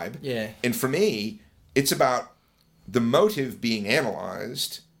vibe. Yeah. And for me, it's about the motive being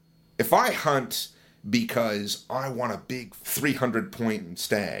analyzed. If I hunt because I want a big 300-point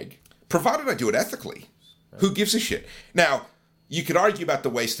stag, provided I do it ethically, who gives a shit? Now, you could argue about the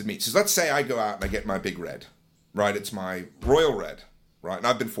wasted meat. So let's say I go out and I get my big red. Right, it's my royal red, right? And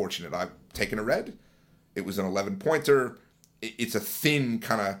I've been fortunate. I've taken a red. It was an 11-pointer. It's a thin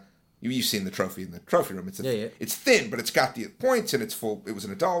kind of... You've seen the trophy in the trophy room. It's thin, but it's got the points, and it's full. It was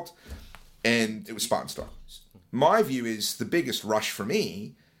an adult, and it was spot and stock. My view is the biggest rush for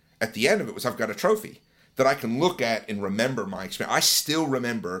me at the end of it was I've got a trophy that I can look at and remember my experience. I still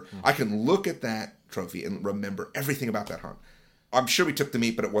remember. I can look at that trophy and remember everything about that hunt. I'm sure we took the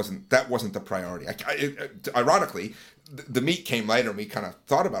meat, but that wasn't the priority. Ironically, the meat came later, and we kind of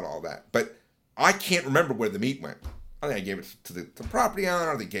thought about all that. But I can't remember where the meat went. I think I gave it to the property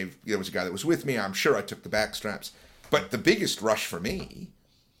owner. There was a guy that was with me. I'm sure I took the back straps. But the biggest rush for me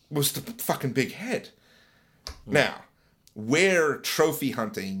was the fucking big head. Now, where trophy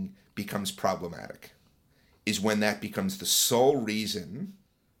hunting becomes problematic is when that becomes the sole reason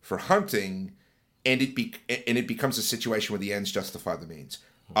for hunting, and it becomes a situation where the ends justify the means,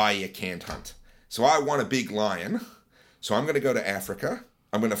 i.e. a canned hunt. So I want a big lion, so I'm going to go to Africa.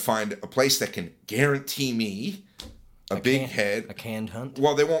 I'm going to find a place that can guarantee me a big head. A canned hunt?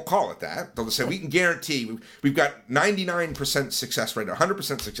 Well, they won't call it that. They'll just say, we can guarantee, we've got 99% success rate,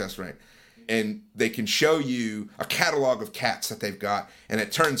 100% success rate. And they can show you a catalog of cats that they've got. And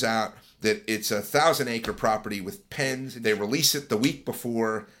it turns out that it's a 1,000-acre property with pens. They release it the week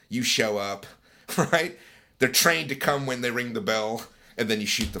before you show up, right? They're trained to come when they ring the bell, and then you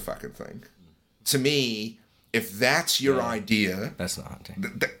shoot the fucking thing. To me, if that's your idea... That's not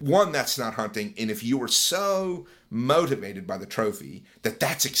hunting. One, that's not hunting. And if you were so motivated by the trophy that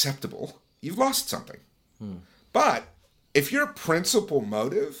that's acceptable, you've lost something. But if your principal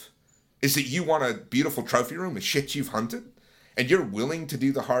motive is that you want a beautiful trophy room with shit you've hunted, and you're willing to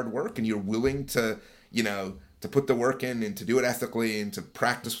do the hard work, and you're willing to, to put the work in and to do it ethically and to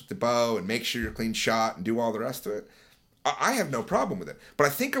practice with the bow and make sure you're clean shot and do all the rest of it, I have no problem with it. But I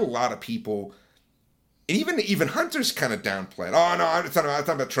think a lot of people... Even hunters kind of downplay it. Oh, no, I'm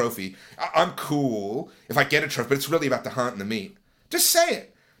talking about trophy. I'm cool if I get a trophy, but it's really about the hunt and the meat. Just say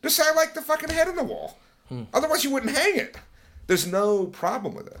it. Just say I like the fucking head on the wall. Otherwise, you wouldn't hang it. There's no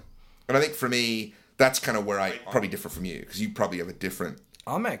problem with it. And I think for me, that's kind of where I probably differ from you, because you probably have a different...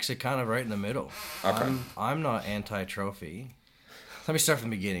 I'm actually kind of right in the middle. Okay. I'm not anti-trophy. Let me start from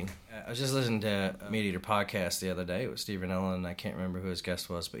the beginning. I was just listening to a Meat Eater podcast the other day with Stephen Ellen. I can't remember who his guest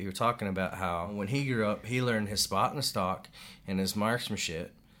was, but he was talking about how when he grew up, he learned his spot in the stock and his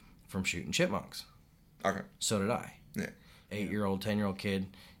marksmanship from shooting chipmunks. Okay. So did I. Yeah. 8-year-old, 10-year-old kid,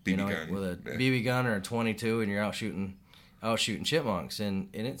 BB gun. with a BB gun or a 22, and you're out shooting chipmunks, and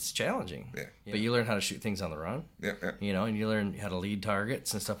it's challenging. Yeah. But you learn how to shoot things on the run. Yeah. And you learn how to lead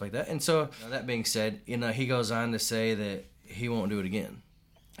targets and stuff like that. And so that being said, he goes on to say that he won't do it again.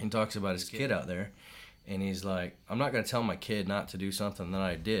 He talks about his kid out there, and he's like, I'm not going to tell my kid not to do something that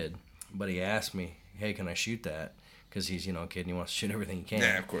I did, but he asked me, hey, can I shoot that? Because he's, a kid and he wants to shoot everything he can.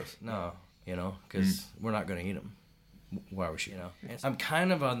 Yeah, of course. No, because we're not going to eat him. Why would you, I'm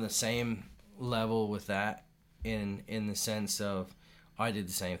kind of on the same level with that in the sense of I did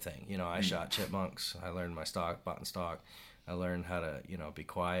the same thing. I shot chipmunks. I learned my stock, bought in stock. I learned how to, be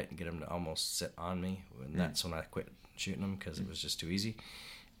quiet and get them to almost sit on me. And that's when I quit shooting them because it was just too easy.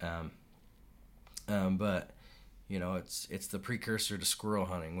 But it's the precursor to squirrel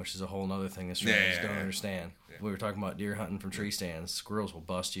hunting, which is a whole other thing Australians don't understand. Yeah. We were talking about deer hunting from tree stands. Squirrels will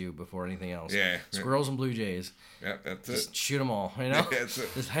bust you before anything else. Squirrels and blue jays. Yeah, that's just it. Shoot them all. That's it.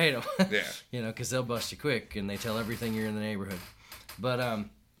 Just hate them. Yeah. Because they'll bust you quick and they tell everything you're in the neighborhood. But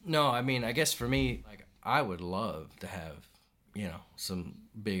no, I mean, I guess for me, like, I would love to have some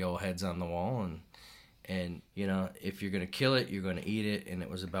big old heads on the wall, and if you're going to kill it, you're going to eat it. And it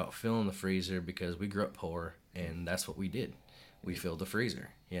was about filling the freezer because we grew up poor, and that's what we did. We filled the freezer,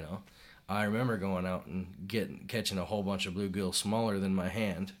 I remember going out and catching a whole bunch of bluegill smaller than my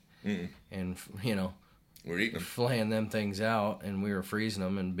hand, and, we're eating them, flaying them things out, and we were freezing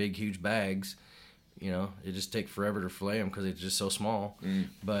them in big, huge bags. It just take forever to fillet them because it's just so small.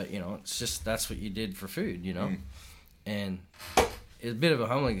 But, it's just, that's what you did for food, And it's a bit of a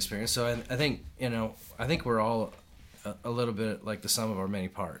humbling experience. So I think, I think we're all a little bit like the sum of our many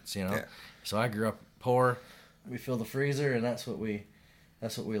parts, Yeah. So I grew up poor. We fill the freezer, and that's what we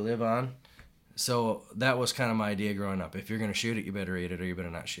live on. So that was kind of my idea growing up. If you're going to shoot it, you better eat it or you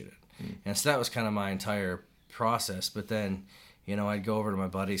better not shoot it. And so that was kind of my entire process. But then, I'd go over to my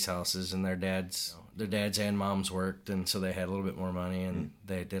buddies' houses, and their dads and moms worked, and so they had a little bit more money, and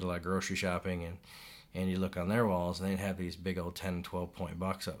they did a lot of grocery shopping, and you look on their walls, and they'd have these big old 10, 12-point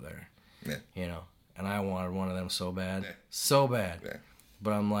bucks up there. Yeah. And I wanted one of them so bad. Yeah. So bad. Yeah.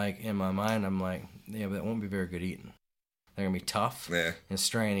 But I'm like, in my mind, yeah, but that won't be very good eating. They're going to be tough and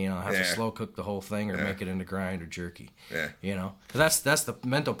straining. I'll have to slow cook the whole thing or make it into grind or jerky. Yeah. Because that's the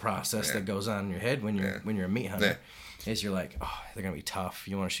mental process that goes on in your head when you're a meat hunter. Is you're like, oh, they're going to be tough.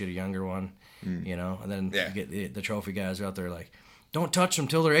 You want to shoot a younger one, and then you get the trophy guys are out there like, don't touch them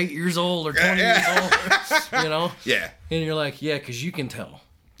till they're 8 years old or 20 years old, Yeah. And you're like, yeah, because you can tell.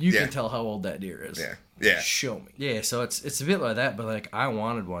 You can tell how old that deer is. Yeah. Show me. Yeah, so it's a bit like that, but like I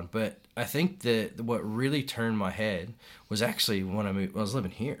wanted one. But I think that what really turned my head was actually when I was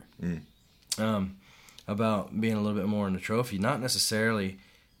living here. About being a little bit more into trophy. Not necessarily...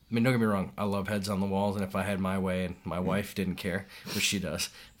 I mean, don't get me wrong, I love heads on the walls, and if I had my way and my wife didn't care, which she does,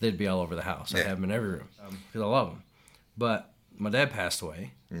 they'd be all over the house. I'd have them in every room because I love them. But my dad passed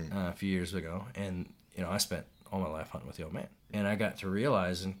away a few years ago, and, I spent all my life hunting with the old man. And I got to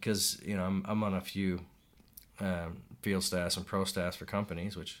realizing, because, I'm on a few field staffs and pro staffs for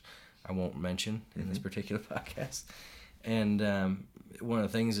companies, which I won't mention in this particular podcast. And one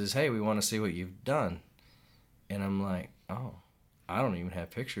of the things is, hey, we want to see what you've done. And I'm like, oh, I don't even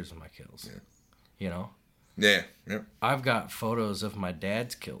have pictures of my kills. Yeah. You know? Yeah, yeah. I've got photos of my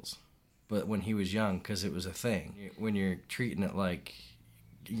dad's kills, but when he was young, because it was a thing. When you're treating it like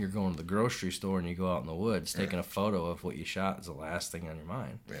you're going to the grocery store and you go out in the woods, taking a photo of what you shot is the last thing on your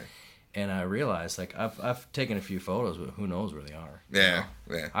mind. Yeah. And I realized, like, I've taken a few photos, but who knows where they are. Yeah,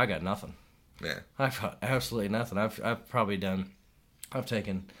 yeah. I got nothing. Yeah. I've got absolutely nothing. I've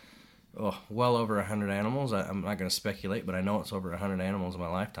taken well over 100 animals. I'm not going to speculate, but I know it's over 100 animals in my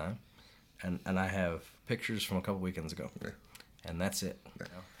lifetime. And I have pictures from a couple weekends ago. Yeah. And that's it. Yeah.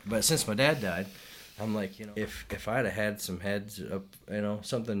 But since my dad died, I'm like, if I'd have had some heads up,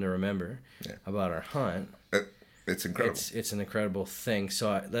 something to remember about our hunt. It's incredible. It's an incredible thing.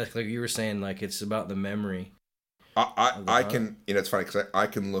 So, like you were saying, like, it's about the memory. I can, it's funny because I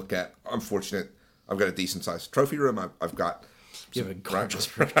can look at, I'm fortunate, I've got a decent sized trophy room. I've got. You have a gorgeous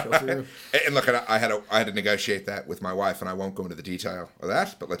trophy room. And look, I had to negotiate that with my wife, and I won't go into the detail of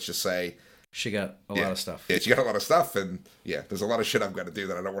that, but let's just say. She got a lot of stuff. Yeah, she got a lot of stuff, and there's a lot of shit I've got to do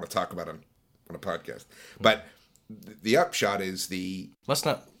that I don't want to talk about on a podcast. But the upshot is we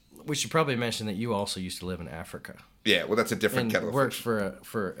should probably mention that you also used to live in Africa. Yeah, well, that's a different kettle of worked fish.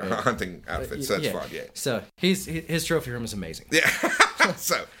 for a hunting outfit, so that's fun, yeah. So his trophy room is amazing. Yeah.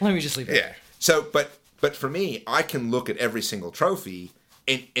 So let me just leave it. Yeah. So, but for me, I can look at every single trophy,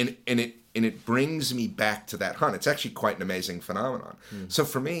 and it brings me back to that hunt. It's actually quite an amazing phenomenon. So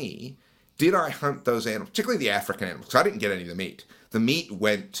for me, did I hunt those animals, particularly the African animals? Because I didn't get any of the meat. The meat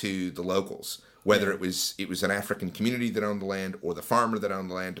went to the locals, whether it was an African community that owned the land or the farmer that owned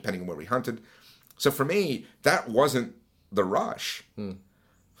the land, depending on where we hunted. So for me, that wasn't the rush.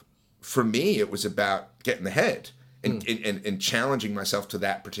 For me, it was about getting the head and challenging myself to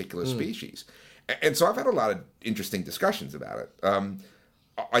that particular species. And so I've had a lot of interesting discussions about it.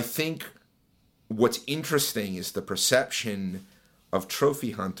 I think what's interesting is the perception of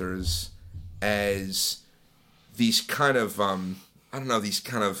trophy hunters as these kind of, these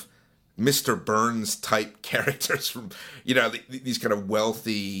kind of Mr. Burns type characters from, these kind of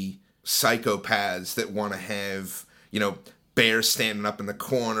wealthy psychopaths that want to have, bears standing up in the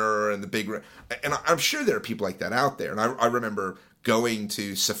corner and the big... And I'm sure there are people like that out there. And I remember going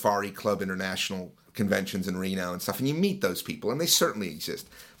to Safari Club International conventions in Reno and stuff, and you meet those people, and they certainly exist.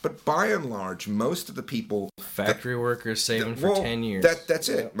 But by and large, most of the people... Factory workers saving for 10 years. That's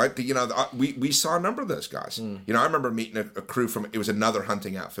it. Right? We saw a number of those guys. I remember meeting a crew from... It was another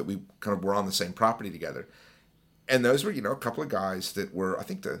hunting outfit. We kind of were on the same property together. And those were, a couple of guys that were,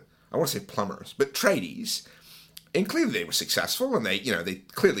 I want to say plumbers, but tradies. And clearly they were successful, and they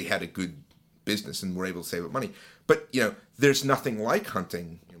clearly had a good business and were able to save up money. But, there's nothing like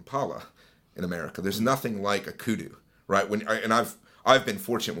hunting impala in America. There's nothing like a kudu, right? I've been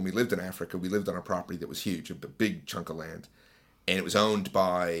fortunate when we lived in Africa. We lived on a property that was huge, a big chunk of land, and it was owned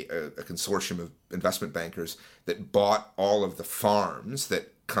by a consortium of investment bankers that bought all of the farms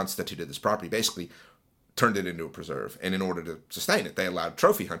that constituted this property, basically turned it into a preserve. And in order to sustain it, they allowed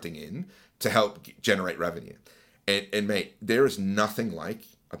trophy hunting in to help generate revenue. And mate, there is nothing like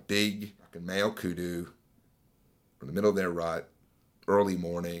a big fucking male kudu in the middle of their rut, early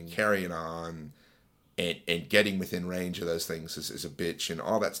morning, carrying on, and getting within range of those things is a bitch and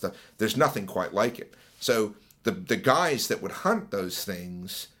all that stuff. There's nothing quite like it. So the guys that would hunt those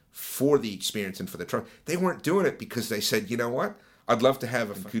things for the experience and for the trophy, they weren't doing it because they said, you know what? I'd love to have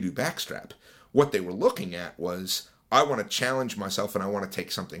a kudu backstrap. What they were looking at was, I want to challenge myself and I want to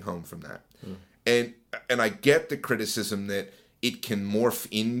take something home from that. And I get the criticism that it can morph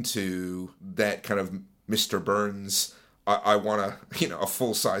into that kind of Mr. Burns, I want a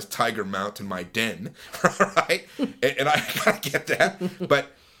full-size tiger mount in my den, right? And I gotta get that. But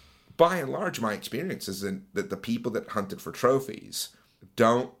by and large, my experience is that the people that hunted for trophies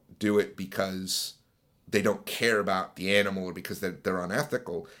don't do it because they don't care about the animal or because they're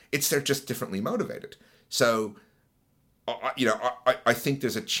unethical. They're just differently motivated. So, I think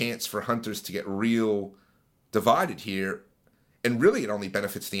there's a chance for hunters to get real divided here, and really it only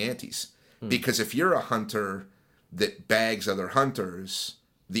benefits the antis. Because if you're a hunter that bags other hunters,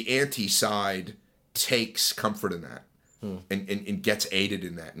 the anti-side takes comfort in that and gets aided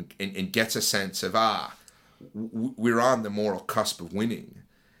in that and gets a sense of, we're on the moral cusp of winning.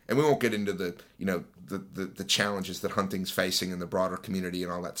 And we won't get into the challenges that hunting's facing in the broader community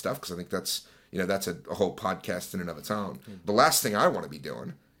and all that stuff, because I think that's a whole podcast in and of its own. The last thing I want to be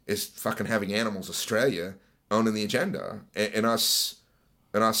doing is fucking having Animals Australia owning the agenda and us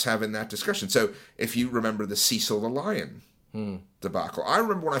having that discussion. So if you remember the Cecil the Lion debacle. I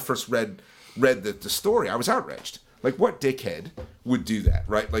remember when I first read the story, I was outraged. Like, what dickhead would do that,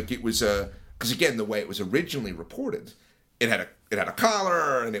 right? Like, it was because again, the way it was originally reported, it had a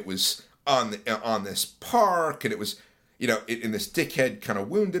collar, and it was on this park, and it was, and this dickhead kind of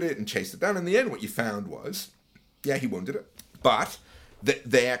wounded it and chased it down. In the end, what you found was, yeah, he wounded it, but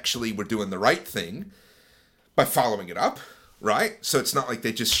they actually were doing the right thing by following it up, right? So it's not like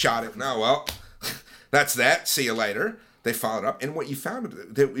they just shot it. No, well, that's that. See you later. They followed up, and what you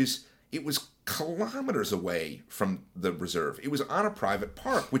found, it was kilometers away from the reserve. It was on a private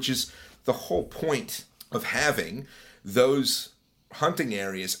park, which is the whole point of having those hunting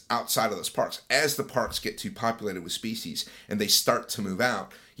areas outside of those parks. As the parks get too populated with species and they start to move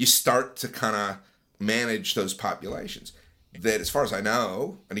out, you start to kind of manage those populations. That, as far as I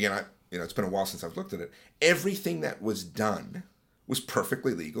know, and again, it's been a while since I've looked at it, everything that was done was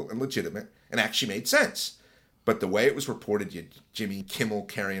perfectly legal and legitimate and actually made sense. But the way it was reported, you had Jimmy Kimmel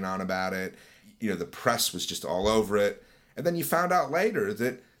carrying on about it, the press was just all over it, and then you found out later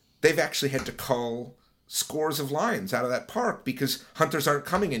that they've actually had to cull scores of lions out of that park because hunters aren't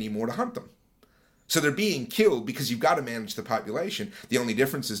coming anymore to hunt them. So they're being killed because you've got to manage the population. The only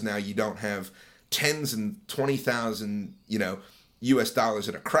difference is now you don't have tens and 20,000, US dollars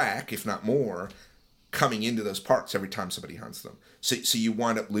at a crack, if not more, coming into those parks every time somebody hunts them. So you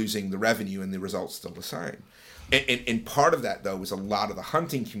wind up losing the revenue, and the result's still the same. And part of that, though, was a lot of the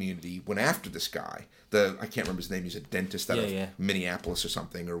hunting community went after this guy. I can't remember his name. He's a dentist out of Minneapolis or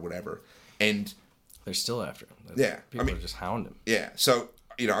something or whatever. And they're still after him. People are just hounding him. Yeah. So,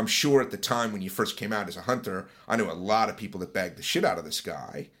 I'm sure at the time when you first came out as a hunter, I knew a lot of people that bagged the shit out of this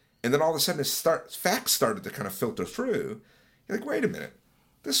guy. And then all of a sudden, facts started to kind of filter through. You're like, wait a minute.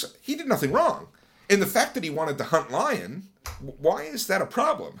 He did nothing wrong. And the fact that he wanted to hunt lion, why is that a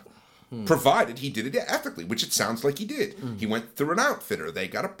problem? Provided he did it ethically, which it sounds like he did. He went through an outfitter. They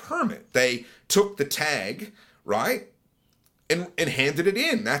got a permit. They took the tag, right, and handed it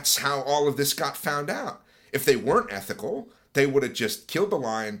in. That's how all of this got found out. If they weren't ethical, they would have just killed the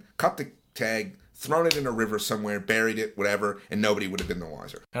lion, cut the tag, thrown it in a river somewhere, buried it, whatever, and nobody would have been the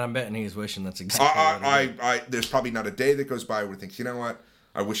wiser. And I'm betting he's wishing that's exactly what there's probably not a day that goes by where he thinks, you know what,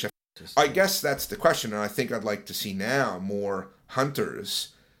 I wish I guess that's the question, and I think I'd like to see now more hunters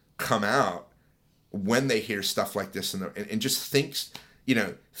come out when they hear stuff like this and just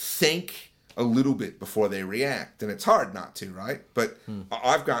think a little bit before they react. And it's hard not to, right? But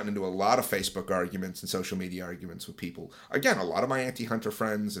I've gotten into a lot of Facebook arguments and social media arguments with people. Again, a lot of my anti-hunter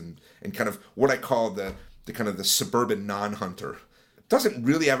friends and kind of what I call the kind of the suburban non-hunter doesn't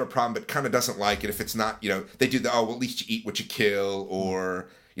really have a problem, but kind of doesn't like it if it's not, they do well, at least you eat what you kill, or,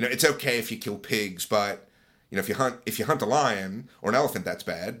 it's okay if you kill pigs, but if you hunt a lion or an elephant, that's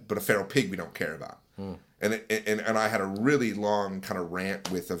bad. But a feral pig, we don't care about. And I had a really long kind of rant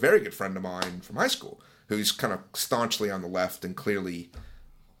with a very good friend of mine from high school, who's kind of staunchly on the left and clearly,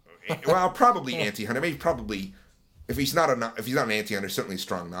 probably anti-hunter. Maybe probably, if he's not an anti-hunter, certainly a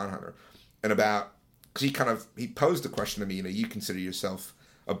strong non-hunter. And because he posed the question to me. You consider yourself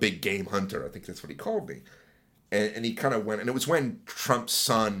a big game hunter. I think that's what he called me. And he kind of went, and it was when Trump's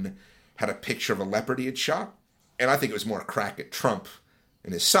son had a picture of a leopard he had shot. And I think it was more a crack at Trump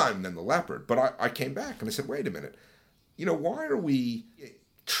and his son than the leopard. But I came back and I said, wait a minute. Why are we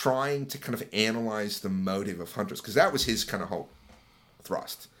trying to kind of analyze the motive of hunters? Because that was his kind of whole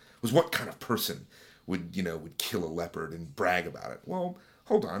thrust. Was what kind of person would kill a leopard and brag about it? Well,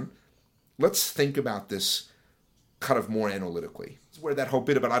 hold on. Let's think about this kind of more analytically. It's where that whole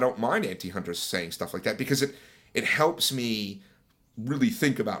bit about I don't mind anti-hunters saying stuff like that, because it helps me really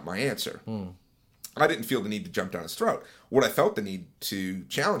think about my answer. I didn't feel the need to jump down his throat. What I felt the need to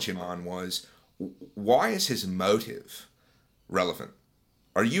challenge him on was, why is his motive relevant?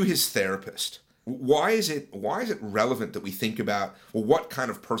 Are you his therapist? Why is it relevant that we think about, what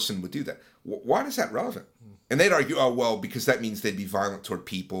kind of person would do that? Why is that relevant? And they'd argue, because that means they'd be violent toward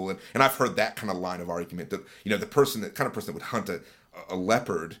people. And I've heard that kind of line of argument that, the kind of person that would hunt a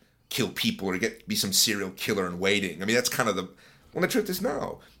leopard, kill people, or be some serial killer in waiting. I mean, that's kind of the truth is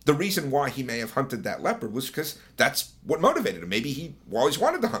no. The reason why he may have hunted that leopard was because that's what motivated him. Maybe he always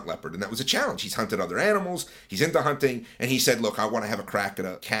wanted to hunt leopard, and that was a challenge. He's hunted other animals, he's into hunting, and he said, look, I want to have a crack at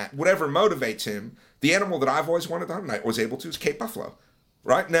a cat. Whatever motivates him, the animal that I've always wanted to hunt, and I was able to, is Cape buffalo.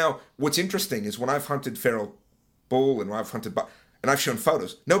 Right? Now, what's interesting is when I've hunted feral bull and when I've hunted and I've shown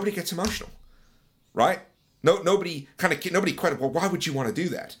photos, nobody gets emotional. Right? Nobody quite, well, why would you want to do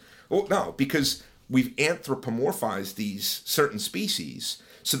that? Well, no, because we've anthropomorphized these certain species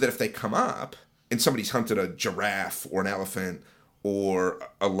so that if they come up and somebody's hunted a giraffe or an elephant or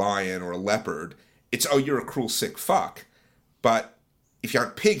a lion or a leopard, it's, you're a cruel, sick fuck. But if you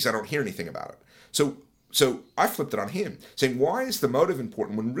hunt pigs, I don't hear anything about it. So I flipped it on him, saying, why is the motive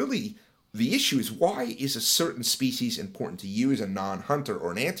important when really the issue is, why is a certain species important to you as a non-hunter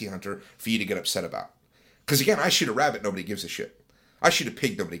or an anti-hunter for you to get upset about? Because again, I shoot a rabbit, nobody gives a shit. I shoot a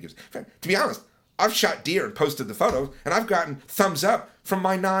pig, nobody gives a shit. To be honest, I've shot deer and posted the photos, and I've gotten thumbs up from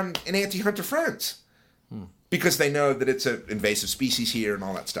my non- and anti-hunter friends. Because they know that it's an invasive species here and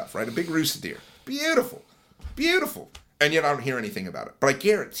all that stuff, right? A big rooster deer. Beautiful. Beautiful. And yet I don't hear anything about it. But I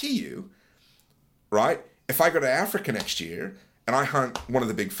guarantee you, right, if I go to Africa next year and I hunt one of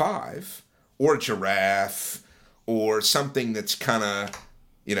the big five, or a giraffe, or something that's kind of,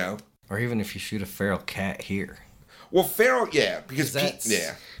 you know... Or even if you shoot a feral cat here. Well, feral, yeah, because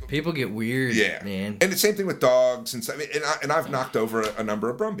people get weird, man. And the same thing with dogs and stuff. And I've knocked over a number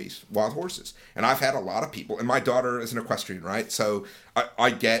of brumbies, wild horses, and I've had a lot of people. And my daughter is an equestrian, right? So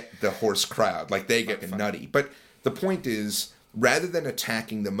I get the horse crowd, like they get nutty. But the point is, rather than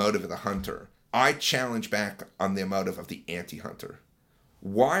attacking the motive of the hunter, I challenge back on the motive of the anti-hunter.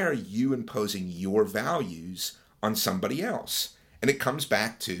 Why are you imposing your values on somebody else? And it comes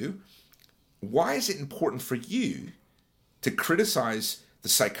back to, why is it important for you to criticize the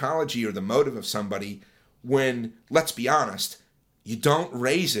psychology or the motive of somebody when, let's be honest, you don't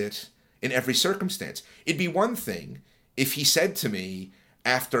raise it in every circumstance? It'd be one thing if he said to me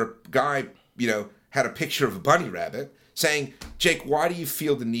after a guy, had a picture of a bunny rabbit saying, Jake, why do you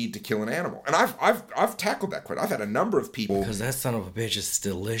feel the need to kill an animal? And I've tackled that question. I've had a number of people... Because that son of a bitch is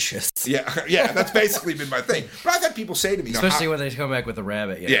delicious. Yeah, that's basically been my thing. But I've had people say to me... Especially when they come back with a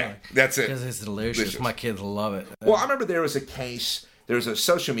rabbit. That's it. Because it's delicious. My kids love it. Well, I remember there was a case, there was a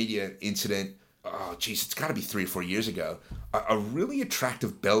social media incident, it's got to be 3 or 4 years ago. A really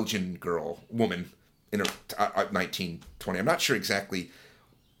attractive Belgian woman in her 19, 20, I'm not sure exactly...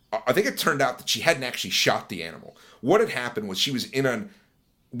 I think it turned out that she hadn't actually shot the animal. What had happened was she was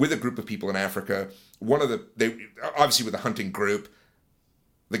with a group of people in Africa. They obviously with a hunting group.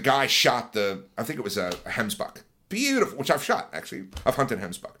 The guy shot I think it was a hemsbuck. Beautiful, which I've shot actually. I've hunted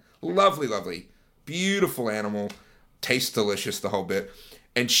hemsbuck. Lovely, lovely, beautiful animal. Tastes delicious, the whole bit.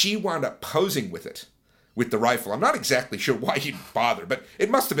 And she wound up posing with it, with the rifle. I'm not exactly sure why he'd bother, but it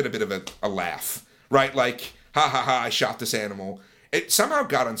must have been a bit of a laugh, right? Like, ha ha ha, I shot this animal. It somehow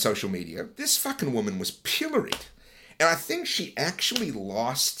got on social media. This fucking woman was pilloried. And I think she actually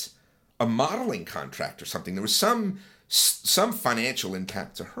lost a modeling contract or something. There was some financial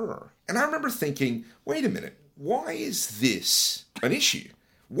impact to her. And I remember thinking, wait a minute, why is this an issue?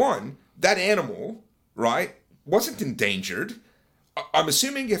 One, that animal, right, wasn't endangered. I'm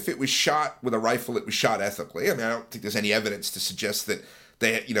assuming if it was shot with a rifle, it was shot ethically. I mean, I don't think there's any evidence to suggest that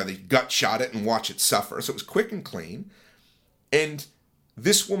they gut shot it and watch it suffer. So it was quick and clean. And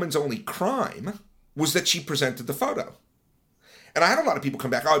this woman's only crime was that she presented the photo. And I had a lot of people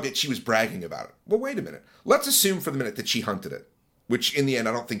come back, that she was bragging about it. Well, wait a minute. Let's assume for the minute that she hunted it, which in the end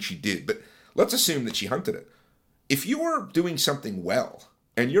I don't think she did, but let's assume that she hunted it. If you're doing something well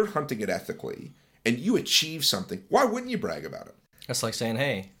and you're hunting it ethically and you achieve something, why wouldn't you brag about it? That's like saying,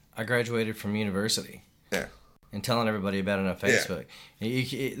 hey, I graduated from university. Yeah. And telling everybody about it on Facebook.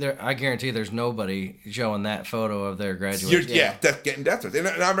 Yeah. I guarantee there's nobody showing that photo of their graduation. Getting death threats. And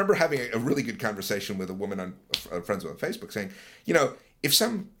I remember having a really good conversation with a woman friends with on Facebook saying, if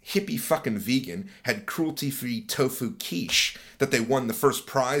some hippie fucking vegan had cruelty-free tofu quiche that they won the first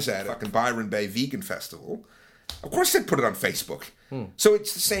prize at fucking Byron Bay Vegan Festival, of course they'd put it on Facebook. So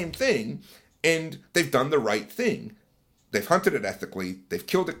it's the same thing, and they've done the right thing. They've hunted it ethically. They've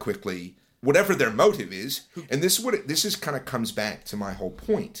killed it quickly. Whatever their motive is, and this is kind of comes back to my whole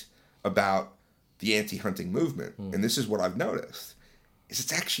point about the anti-hunting movement, and this is what I've noticed, is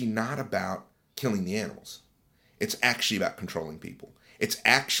it's actually not about killing the animals. It's actually about controlling people. It's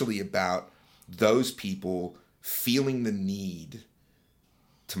actually about those people feeling the need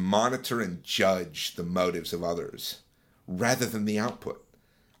to monitor and judge the motives of others rather than the output.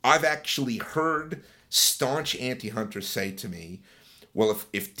 I've actually heard staunch anti-hunters say to me, well,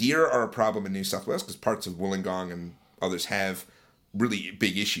 if deer are a problem in New South Wales, because parts of Wollongong and others have really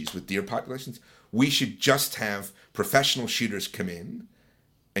big issues with deer populations, we should just have professional shooters come in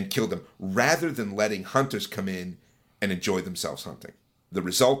and kill them rather than letting hunters come in and enjoy themselves hunting. The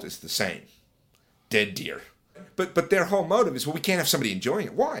result is the same. Dead deer. But their whole motive is, well, we can't have somebody enjoying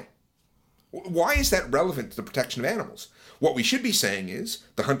it. Why? Why is that relevant to the protection of animals? What we should be saying is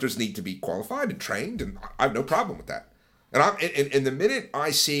the hunters need to be qualified and trained, and I have no problem with that. And the minute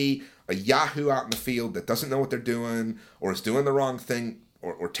I see a yahoo out in the field that doesn't know what they're doing or is doing the wrong thing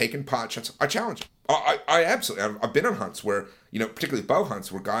or taking pot shots, I challenge them. I absolutely, I've been on hunts where, particularly bow hunts,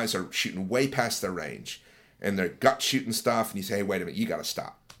 where guys are shooting way past their range. and they're gut shooting stuff, and you say, hey, wait a minute, you got to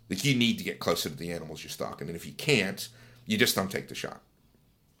stop. Like, you need to get closer to the animals you're stalking, and if you can't, you just don't take the shot.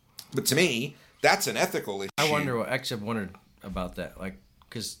 But to me, that's an ethical issue. I've wondered about that, like,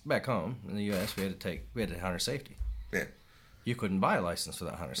 because back home in the U.S. we had hunter safety. Yeah. You couldn't buy a license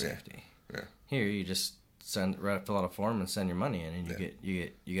without hunter safety. Yeah. Here, you just fill out a form and send your money in, and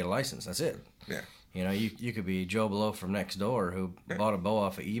you get a license. That's it. Yeah. You know, you could be Joe Blow from next door who bought a bow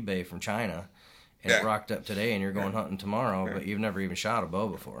off of eBay from China, and it rocked up today, and you're going hunting tomorrow, but you've never even shot a bow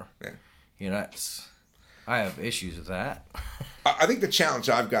before. Yeah. You know, I have issues with that. I think the challenge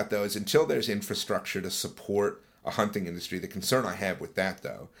I've got, though, is until there's infrastructure to support a hunting industry, the concern I have with that,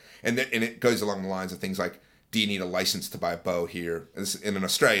 though, and it goes along the lines of things like, do you need a license to buy a bow here? And in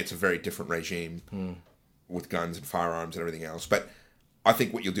Australia, it's a very different regime with guns and firearms and everything else. But I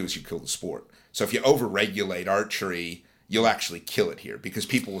think what you'll do is you kill the sport. So if you over-regulate archery, you'll actually kill it here, because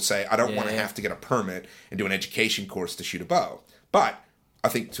people will say, I don't want to have to get a permit and do an education course to shoot a bow. But I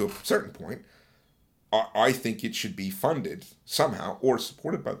think to a certain point, I think it should be funded somehow or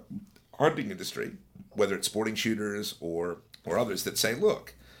supported by the hunting industry, whether it's sporting shooters or others that say,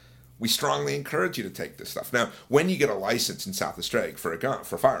 look, we strongly encourage you to take this stuff. Now, when you get a license in South Australia for a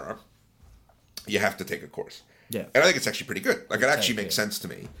firearm, you have to take a course. Yeah. And I think it's actually pretty good. Like, it actually makes sense to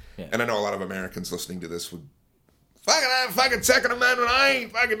me. Yeah. And I know a lot of Americans listening to this would, fucking Second Amendment, I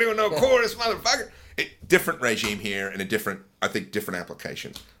ain't fucking doing no course, motherfucker. Different regime here and different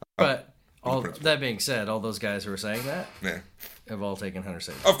application. But that being said, all those guys who are saying that have all taken hunter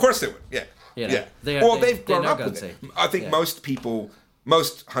safety. Of course they would, yeah. You know, they've grown up with it. I think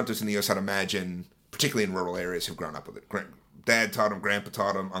most hunters in the U.S., I'd imagine, particularly in rural areas, have grown up with it. Dad taught them, grandpa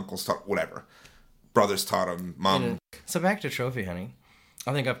taught them, uncles taught, whatever. Brothers taught them, mom. So back to trophy hunting.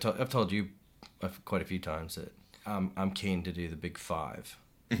 I think I've told you quite a few times that I'm keen to do the big 5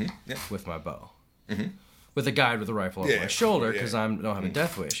 with my bow. Mm-hmm. With a guide with a rifle over my shoulder, because I don't have a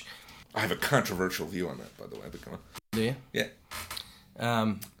death wish. I have a controversial view on that, by the way. But come on. Do you?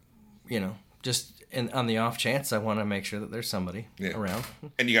 Yeah. You know, just on the off chance, I want to make sure that there's somebody around.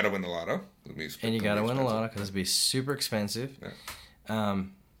 And you got to win the lotto. And you got to win the lotto, because it'd be super expensive. Yeah.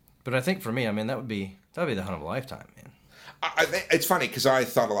 But I think for me, I mean, that'd be the hunt of a lifetime, man. I think it's funny, because I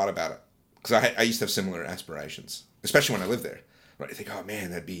thought a lot about it, because I used to have similar aspirations, especially when I lived there. Right? I think, oh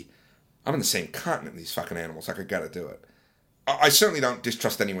man, I'm in the same continent with these fucking animals. Like, I got to do it. I certainly don't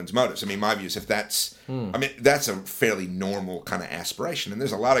distrust anyone's motives. I mean, my view is that's a fairly normal kind of aspiration. And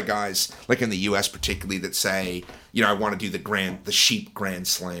there's a lot of guys, like in the U.S. particularly, that say, you know, I want to do the sheep Grand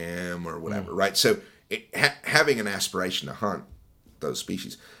Slam or whatever, right? So having an aspiration to hunt those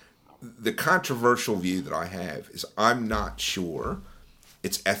species. The controversial view that I have is I'm not sure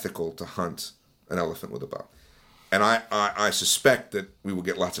it's ethical to hunt an elephant with a bow. And I suspect that we will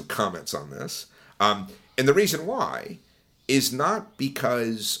get lots of comments on this. And the reason why is not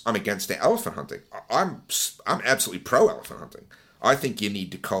because I'm against the elephant hunting. I'm absolutely pro elephant hunting. I think you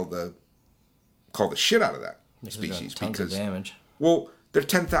need to call the shit out of that species, tons of damage. Well, they're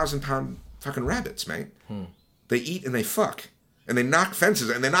 10,000-pound fucking rabbits, mate. They eat and they fuck, and they knock fences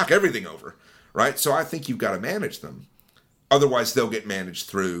and they knock everything over, right? So I think you've got to manage them. Otherwise, they'll get managed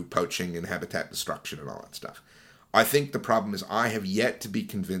through poaching and habitat destruction and all that stuff. I think the problem is I have yet to be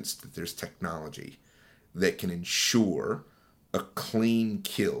convinced that there's technology that can ensure a clean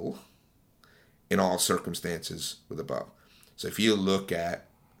kill in all circumstances with a bow. So if you look at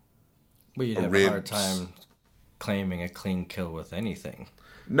you'd have a hard time claiming a clean kill with anything.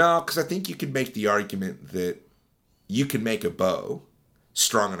 No, because I think you could make the argument that you can make a bow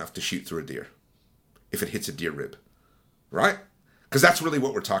strong enough to shoot through a deer if it hits a deer rib, right? Because that's really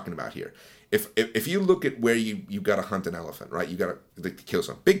what we're talking about here. If you look at where you got to hunt an elephant, right? You got the kill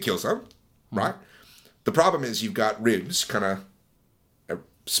zone, big kill zone, right? The problem is you've got ribs kind of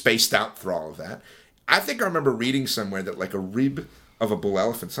spaced out through all of that. I think I remember reading somewhere that like a rib of a bull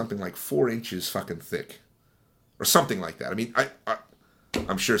elephant, something like 4 inches fucking thick, or something like that. I mean,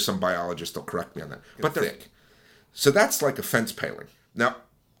 I'm sure some biologist will correct me on that, but they're thick. So that's like a fence paling. Now,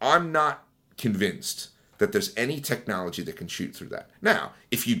 I'm not convinced that there's any technology that can shoot through that. Now,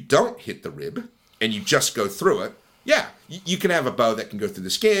 if you don't hit the rib and you just go through it, yeah, you can have a bow that can go through the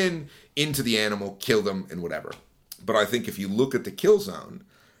skin, into the animal, kill them, and whatever. But I think if you look at the kill zone,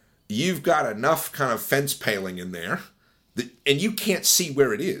 you've got enough kind of fence paling in there, and you can't see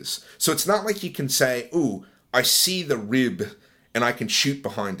where it is. So it's not like you can say, ooh, I see the rib, and I can shoot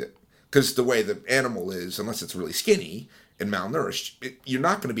behind it. Because the way the animal is, unless it's really skinny and malnourished, you're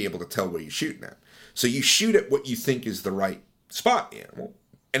not going to be able to tell where you're shooting at. So you shoot at what you think is the right spot, the animal.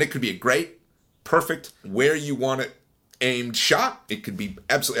 And it could be a great, perfect, where you want it aimed shot. It could be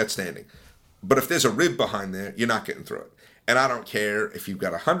absolutely outstanding. But if there's a rib behind there, you're not getting through it. And I don't care if you've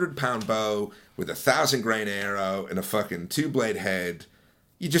got a 100-pound bow with a 1,000-grain arrow and a fucking 2-blade head,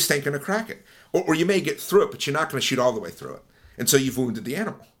 you just ain't going to crack it. Or you may get through it, but you're not going to shoot all the way through it. And so you've wounded the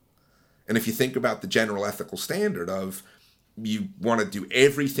animal. And if you think about the general ethical standard of you want to do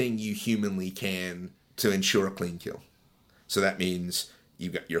everything you humanly can to ensure a clean kill. So that means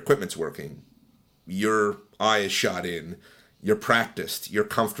you've got your equipment's working, your eye is shot in, you're practiced, you're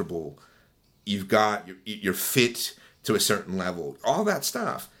comfortable, you're fit to a certain level, all that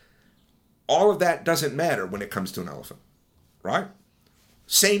stuff. All of that doesn't matter when it comes to an elephant, right?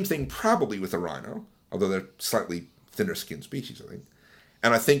 Same thing probably with a rhino, although they're slightly thinner skinned species, I think.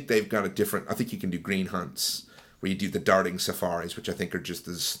 And I think they've got I think you can do green hunts where you do the darting safaris, which I think are just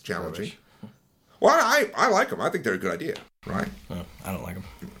as challenging. Well, I like them. I think they're a good idea, right? Oh, I don't like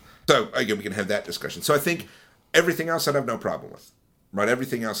them. So, again, we can have that discussion. So I think everything else I'd have no problem with, right?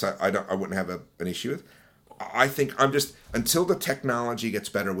 Everything else I wouldn't have an issue with. I think until the technology gets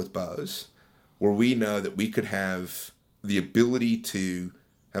better with bows, where we know that we could have the ability to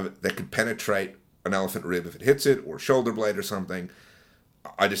have that could penetrate an elephant rib if it hits it, or shoulder blade or something,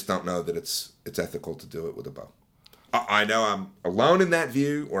 I just don't know that it's ethical to do it with a bow. I know I'm alone in that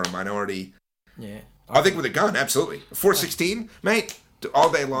view, or a minority. Yeah. I think with a gun, absolutely. 416, mate,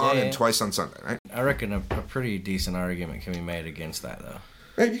 all day long and twice on Sunday, right? I reckon a pretty decent argument can be made against that, though.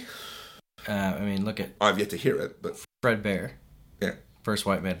 Maybe. I mean, look at... I've yet to hear it, but... Fred Bear. Yeah. First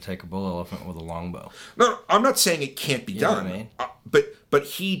white man to take a bull elephant with a longbow. No, I'm not saying it can't be done. What I mean? But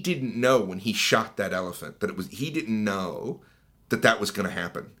he didn't know when he shot that elephant he didn't know that was going to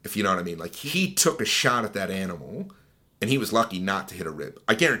happen, if you know what I mean. Like, he took a shot at that animal, and he was lucky not to hit a rib.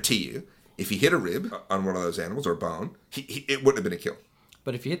 I guarantee you, if he hit a rib on one of those animals, or a bone, it wouldn't have been a kill.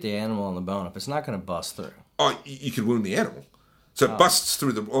 But if you hit the animal on the bone, if it's not going to bust through... Oh, you could wound the animal. So it busts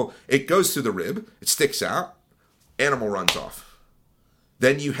through it goes through the rib, it sticks out, animal runs off.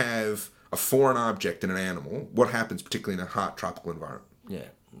 Then you have a foreign object in an animal. What happens, particularly in a hot tropical environment? Yeah.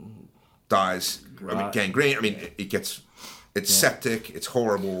 Dies, gangrene. I mean, it's septic, it's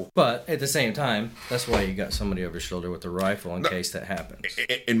horrible. But at the same time, that's why you got somebody over your shoulder with a rifle in case that happens.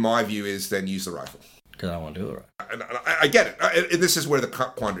 In my view is then use the rifle. Because I want to do the rifle. I get it. And this is where the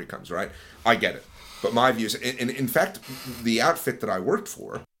quandary comes, right? I get it. But my view is, in fact, the outfit that I worked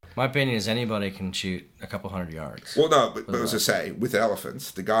for... My opinion is anybody can shoot a couple 100 yards. Well, no, but as I say, with elephants,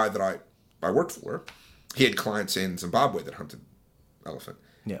 the guy that I worked for, he had clients in Zimbabwe that hunted elephant.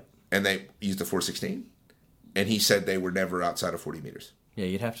 Yep. And they used a 416, and he said they were never outside of 40 meters. Yeah,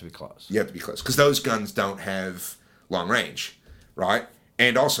 you'd have to be close. You have to be close, because those guns don't have long range, right?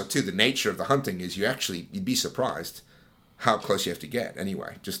 And also, too, the nature of the hunting is you'd be surprised how close you have to get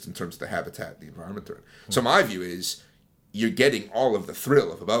anyway, just in terms of the habitat, the environment they're in. So my view is you're getting all of the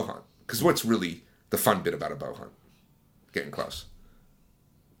thrill of a bow hunt. Because what's really the fun bit about a bow hunt? Getting close.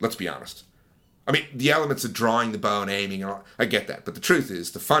 Let's be honest. I mean, the elements of drawing the bow and aiming, I get that. But the truth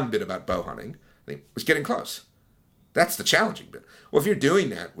is, the fun bit about bow hunting was getting close. That's the challenging bit. Well, if you're doing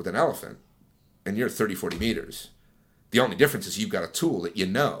that with an elephant, and you're 30, 40 meters, the only difference is you've got a tool that you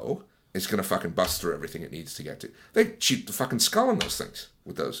know is going to fucking bust through everything it needs to get to. They shoot the fucking skull on those things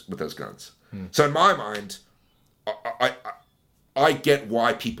with those guns. So in my mind, I get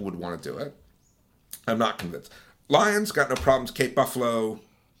why people would want to do it. I'm not convinced. Lions, got no problems. Cape buffalo,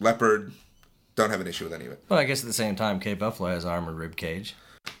 leopard, don't have an issue with any of it. Well, I guess at the same time, Cape buffalo has armored rib cage.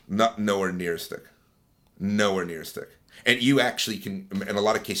 Nowhere near as thick. Nowhere near as thick. And you actually can, in a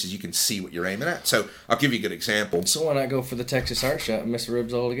lot of cases, you can see what you're aiming at. So I'll give you a good example. So why not go for the Texas heart shot and miss the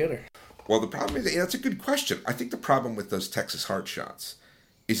ribs altogether? Well, the problem is, that's a good question. I think the problem with those Texas heart shots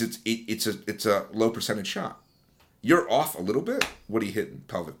is it's a low percentage shot. You're off a little bit. What are you hitting?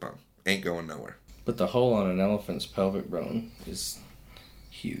 Pelvic bone. Ain't going nowhere. But the hole on an elephant's pelvic bone is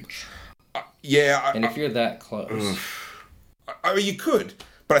huge. Yeah. And if you're that close... I mean, you could,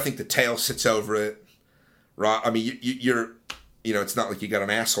 but I think the tail sits over it. Right? I mean, you're, it's not like you got an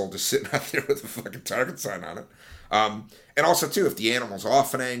asshole just sitting out there with a fucking target sign on it. And also, too, if the animal's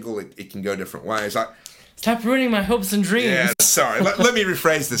off an angle, it can go different ways. Stop ruining my hopes and dreams. Yeah, sorry. let me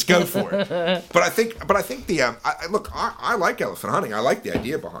rephrase this. Go for it. But I think I like elephant hunting. I like the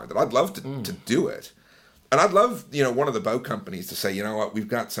idea behind it. I'd love to do it. And I'd love, one of the bow companies to say, you know what, we've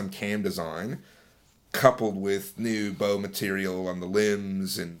got some cam design coupled with new bow material on the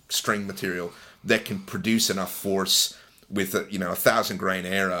limbs and string material that can produce enough force with a 1,000-grain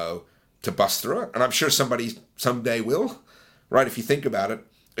arrow to bust through it. And I'm sure somebody someday will, right? If you think about it,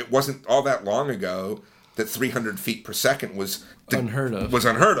 it wasn't all that long ago that 300 feet per second was unheard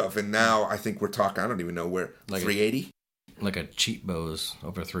of. And now I think we're talking, I don't even know where, like 380? like a cheap bow's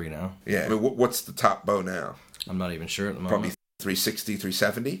over 3 now. Yeah. I mean, what's the top bow now? I'm not even sure at the moment. Probably 360,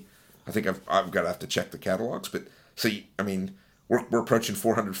 370. I think I've got to have to check the catalogs, but see, I mean, we're approaching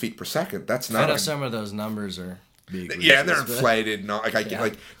 400 feet per second. That's not. I know some of those numbers are big. Yeah, they're inflated. No,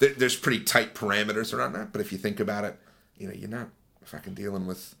 there's pretty tight parameters around that. But if you think about it, you're not fucking dealing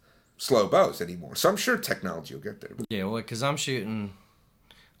with slow bows anymore. So I'm sure technology will get there. Yeah, well, because I'll shoot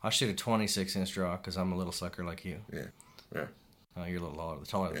a 26-inch draw because I'm a little sucker like you. Yeah. You're a little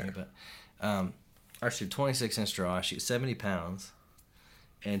taller than me, but I shoot 26-inch draw. I shoot 70 pounds,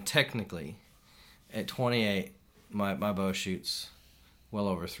 and technically, at 28, my bow shoots well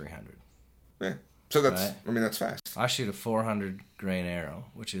over 300. Yeah. So that's, right? I mean, that's fast. I shoot a 400 grain arrow,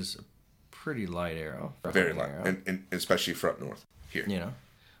 which is a pretty light arrow. Very light, and especially for up north here.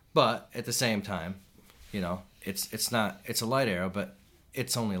 But at the same time, it's a light arrow, but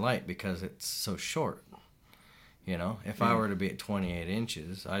it's only light because it's so short. If I were to be at 28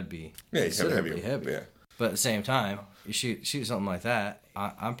 inches, I'd be considerably heavy. Yeah. But at the same time, you shoot something like that,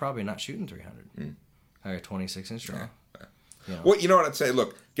 I'm probably not shooting 300. I got a 26-inch draw. Yeah. Well, you know what I'd say?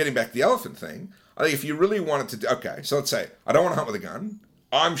 Look, getting back to the elephant thing, I think if you really wanted to... Okay, so let's say, I don't want to hunt with a gun.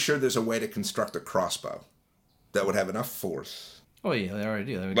 I'm sure there's a way to construct a crossbow that would have enough force. Oh, yeah, they already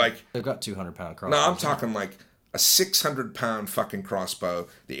do. They've got 200-pound crossbows. No, I'm talking like a 600-pound fucking crossbow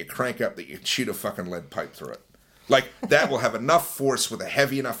that you crank up that you can shoot a fucking lead pipe through it. Like, that will have enough force with a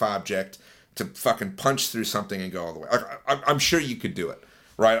heavy enough object to fucking punch through something and go all the way. I'm sure you could do it,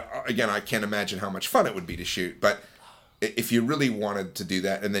 right? Again, I can't imagine how much fun it would be to shoot, but if you really wanted to do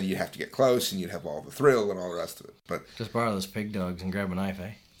that, and then you'd have to get close, and you'd have all the thrill and all the rest of it. But just borrow those pig dogs and grab a knife,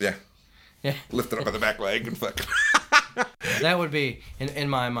 eh? Yeah. Lift it up by the back leg and fuck. That would be, in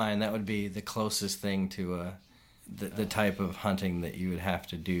my mind, that would be the closest thing to the type of hunting that you would have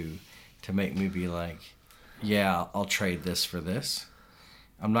to do to make me be like, yeah, I'll trade this for this.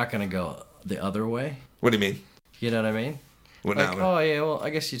 I'm not going to go the other way. What do you mean? You know what I mean? What like, now? Oh, yeah, well,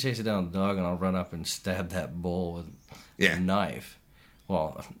 I guess you chase it down the dog and I'll run up and stab that bull with a knife.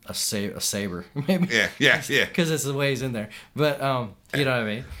 Well, a saber, maybe. Yeah. Because it's the way he's in there. But, you know what I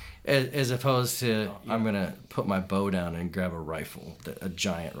mean? As opposed to, I'm going to put my bow down and grab a rifle, a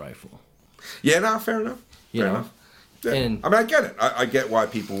giant rifle. Yeah, no, fair enough. Fair enough. Yeah. And, I mean, I get it. I get why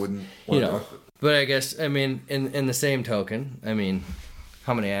people wouldn't want to do it. But I guess, I mean, in the same token, I mean,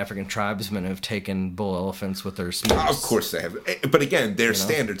 how many African tribesmen have taken bull elephants with their spears? Of course they have. But again, their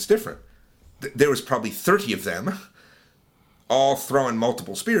standard's different. There was probably 30 of them all throwing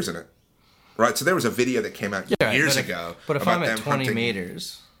multiple spears in it. Right? So there was a video that came out years ago. But if I'm at 20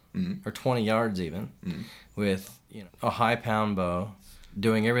 meters, or 20 yards even, with a high pound bow,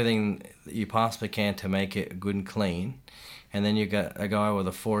 doing everything that you possibly can to make it good and clean, and then you got a guy with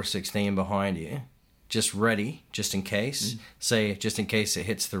a .416 behind you, just ready, just in case. Say, just in case it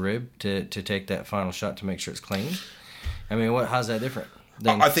hits the rib to take that final shot to make sure it's clean. I mean, how's that different?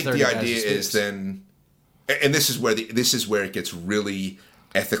 I think the idea is then, and this is where it gets really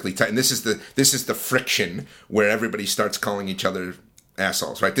ethically tight. And this is the friction where everybody starts calling each other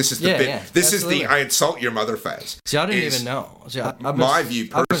assholes, right? This is the bit. Yeah, this absolutely. Is the I insult your mother phase. See, I didn't even know. See, I've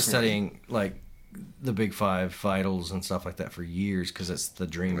been studying like the Big Five vitals and stuff like that for years because it's the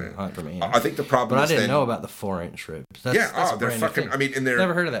dream hunt for me. I think the problem is I didn't know about the 4-inch ribs. That's they're fucking, I mean, and they're...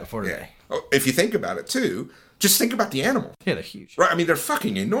 Never heard of that before today. If you think about it, too, just think about the animal. Yeah, they're huge. Right, I mean, they're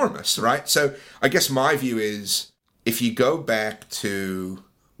fucking enormous, right? So I guess my view is, if you go back to,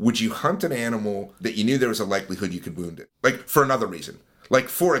 would you hunt an animal that you knew there was a likelihood you could wound it? Like, for another reason. Like,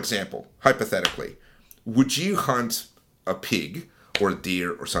 for example, hypothetically, would you hunt a pig or a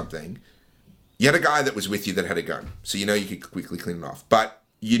deer or something? You had a guy that was with you that had a gun, so you know you could quickly clean it off. But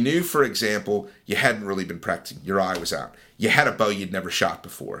you knew, for example, you hadn't really been practicing. Your eye was out. You had a bow you'd never shot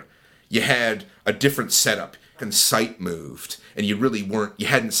before. You had a different setup, and sight moved, and you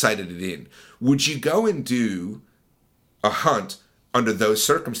hadn't sighted it in. Would you go and do a hunt under those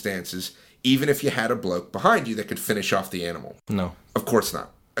circumstances, even if you had a bloke behind you that could finish off the animal? No. Of course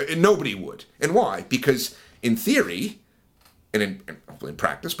not. Nobody would. And why? Because in theory... And hopefully in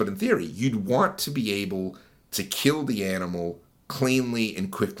practice, but in theory, you'd want to be able to kill the animal cleanly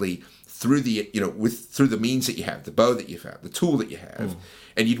and quickly through the through the means that you have, the bow that you have, the tool that you have,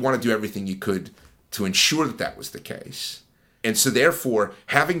 and you'd want to do everything you could to ensure that was the case. And so therefore,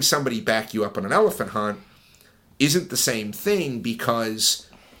 having somebody back you up on an elephant hunt isn't the same thing, because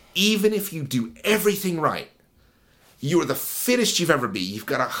even if you do everything right, you are the fittest you've ever been. You've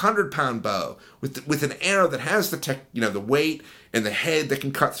got a 100-pound bow with an arrow that has the weight and the head that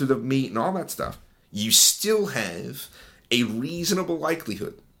can cut through the meat and all that stuff. You still have a reasonable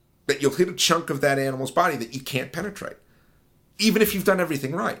likelihood that you'll hit a chunk of that animal's body that you can't penetrate. even if you've done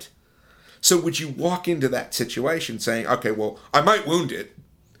everything right. So would you walk into that situation saying, okay, well, I might wound it,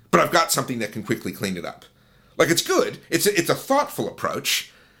 but I've got something that can quickly clean it up? Like, it's good. It's a thoughtful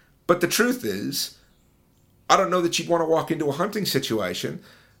approach. But the truth is, I don't know that you'd want to walk into a hunting situation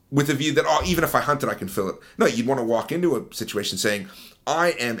with a view that, oh, even if I hunt it, I can fill it. No, you'd want to walk into a situation saying,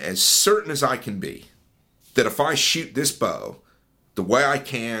 I am as certain as I can be that if I shoot this bow the way I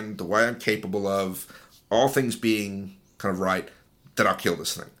can, the way I'm capable of, all things being kind of right, that I'll kill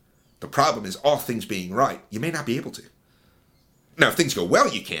this thing. The problem is, all things being right, you may not be able to. Now, if things go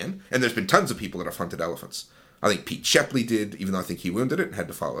well, you can, and there's been tons of people that have hunted elephants. I think Pete Shepley did, even though I think he wounded it and had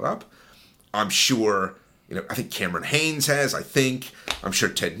to follow it up. I'm sure, I think Cameron Hanes has, I'm sure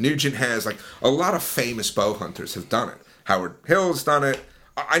Ted Nugent has. Like, a lot of famous bow hunters have done it. Howard Hill's done it.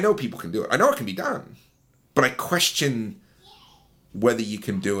 I know people can do it. I know it can be done. But I question whether you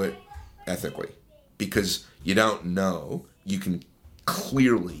can do it ethically. Because you don't know you can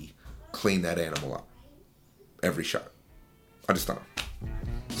clearly clean that animal up every shot. I just don't know.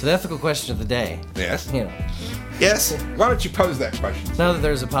 So the ethical question of the day. Yes. Yes. Why don't you pose that question? Now that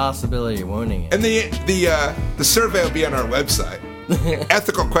there's a possibility of wounding it. And the survey will be on our website.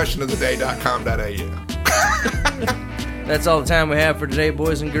 ethicalquestionoftheday.com.au. That's all the time we have for today,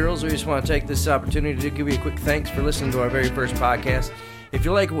 boys and girls. We just want to take this opportunity to give you a quick thanks for listening to our very first podcast. If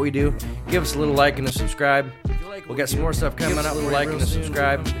you like what we do, give us a little like and a subscribe. We'll get some more stuff coming up. Like and a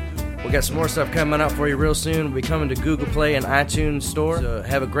subscribe. We'll got some more stuff coming up for you real soon. We'll be coming to Google Play and iTunes Store. So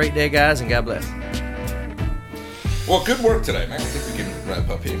have a great day, guys, and God bless. Well, good work today, man. I think we can wrap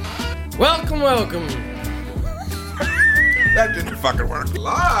up here. Welcome. That didn't fucking work.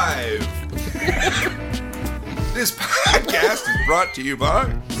 Live. This podcast is brought to you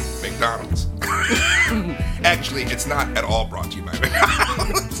by McDonald's. Actually, it's not at all brought to you by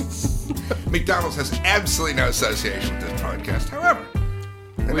McDonald's. McDonald's has absolutely no association with this podcast. However,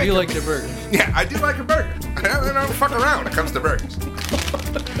 we do like their burgers. Yeah, I do like a burger. I don't fuck around when it comes to burgers.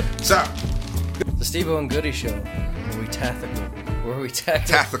 So, the Steve-O and Goody Show, where we tactical.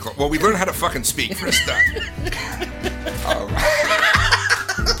 Tactical. Well, we learn how to fucking speak for a start. All right.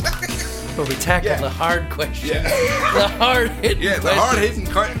 Where we tackle the hard questions. Yeah. The hard-hitting questions. The hard-hitting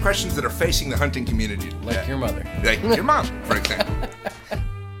questions that are facing the hunting community today. Like your mother. Like your mom, for example.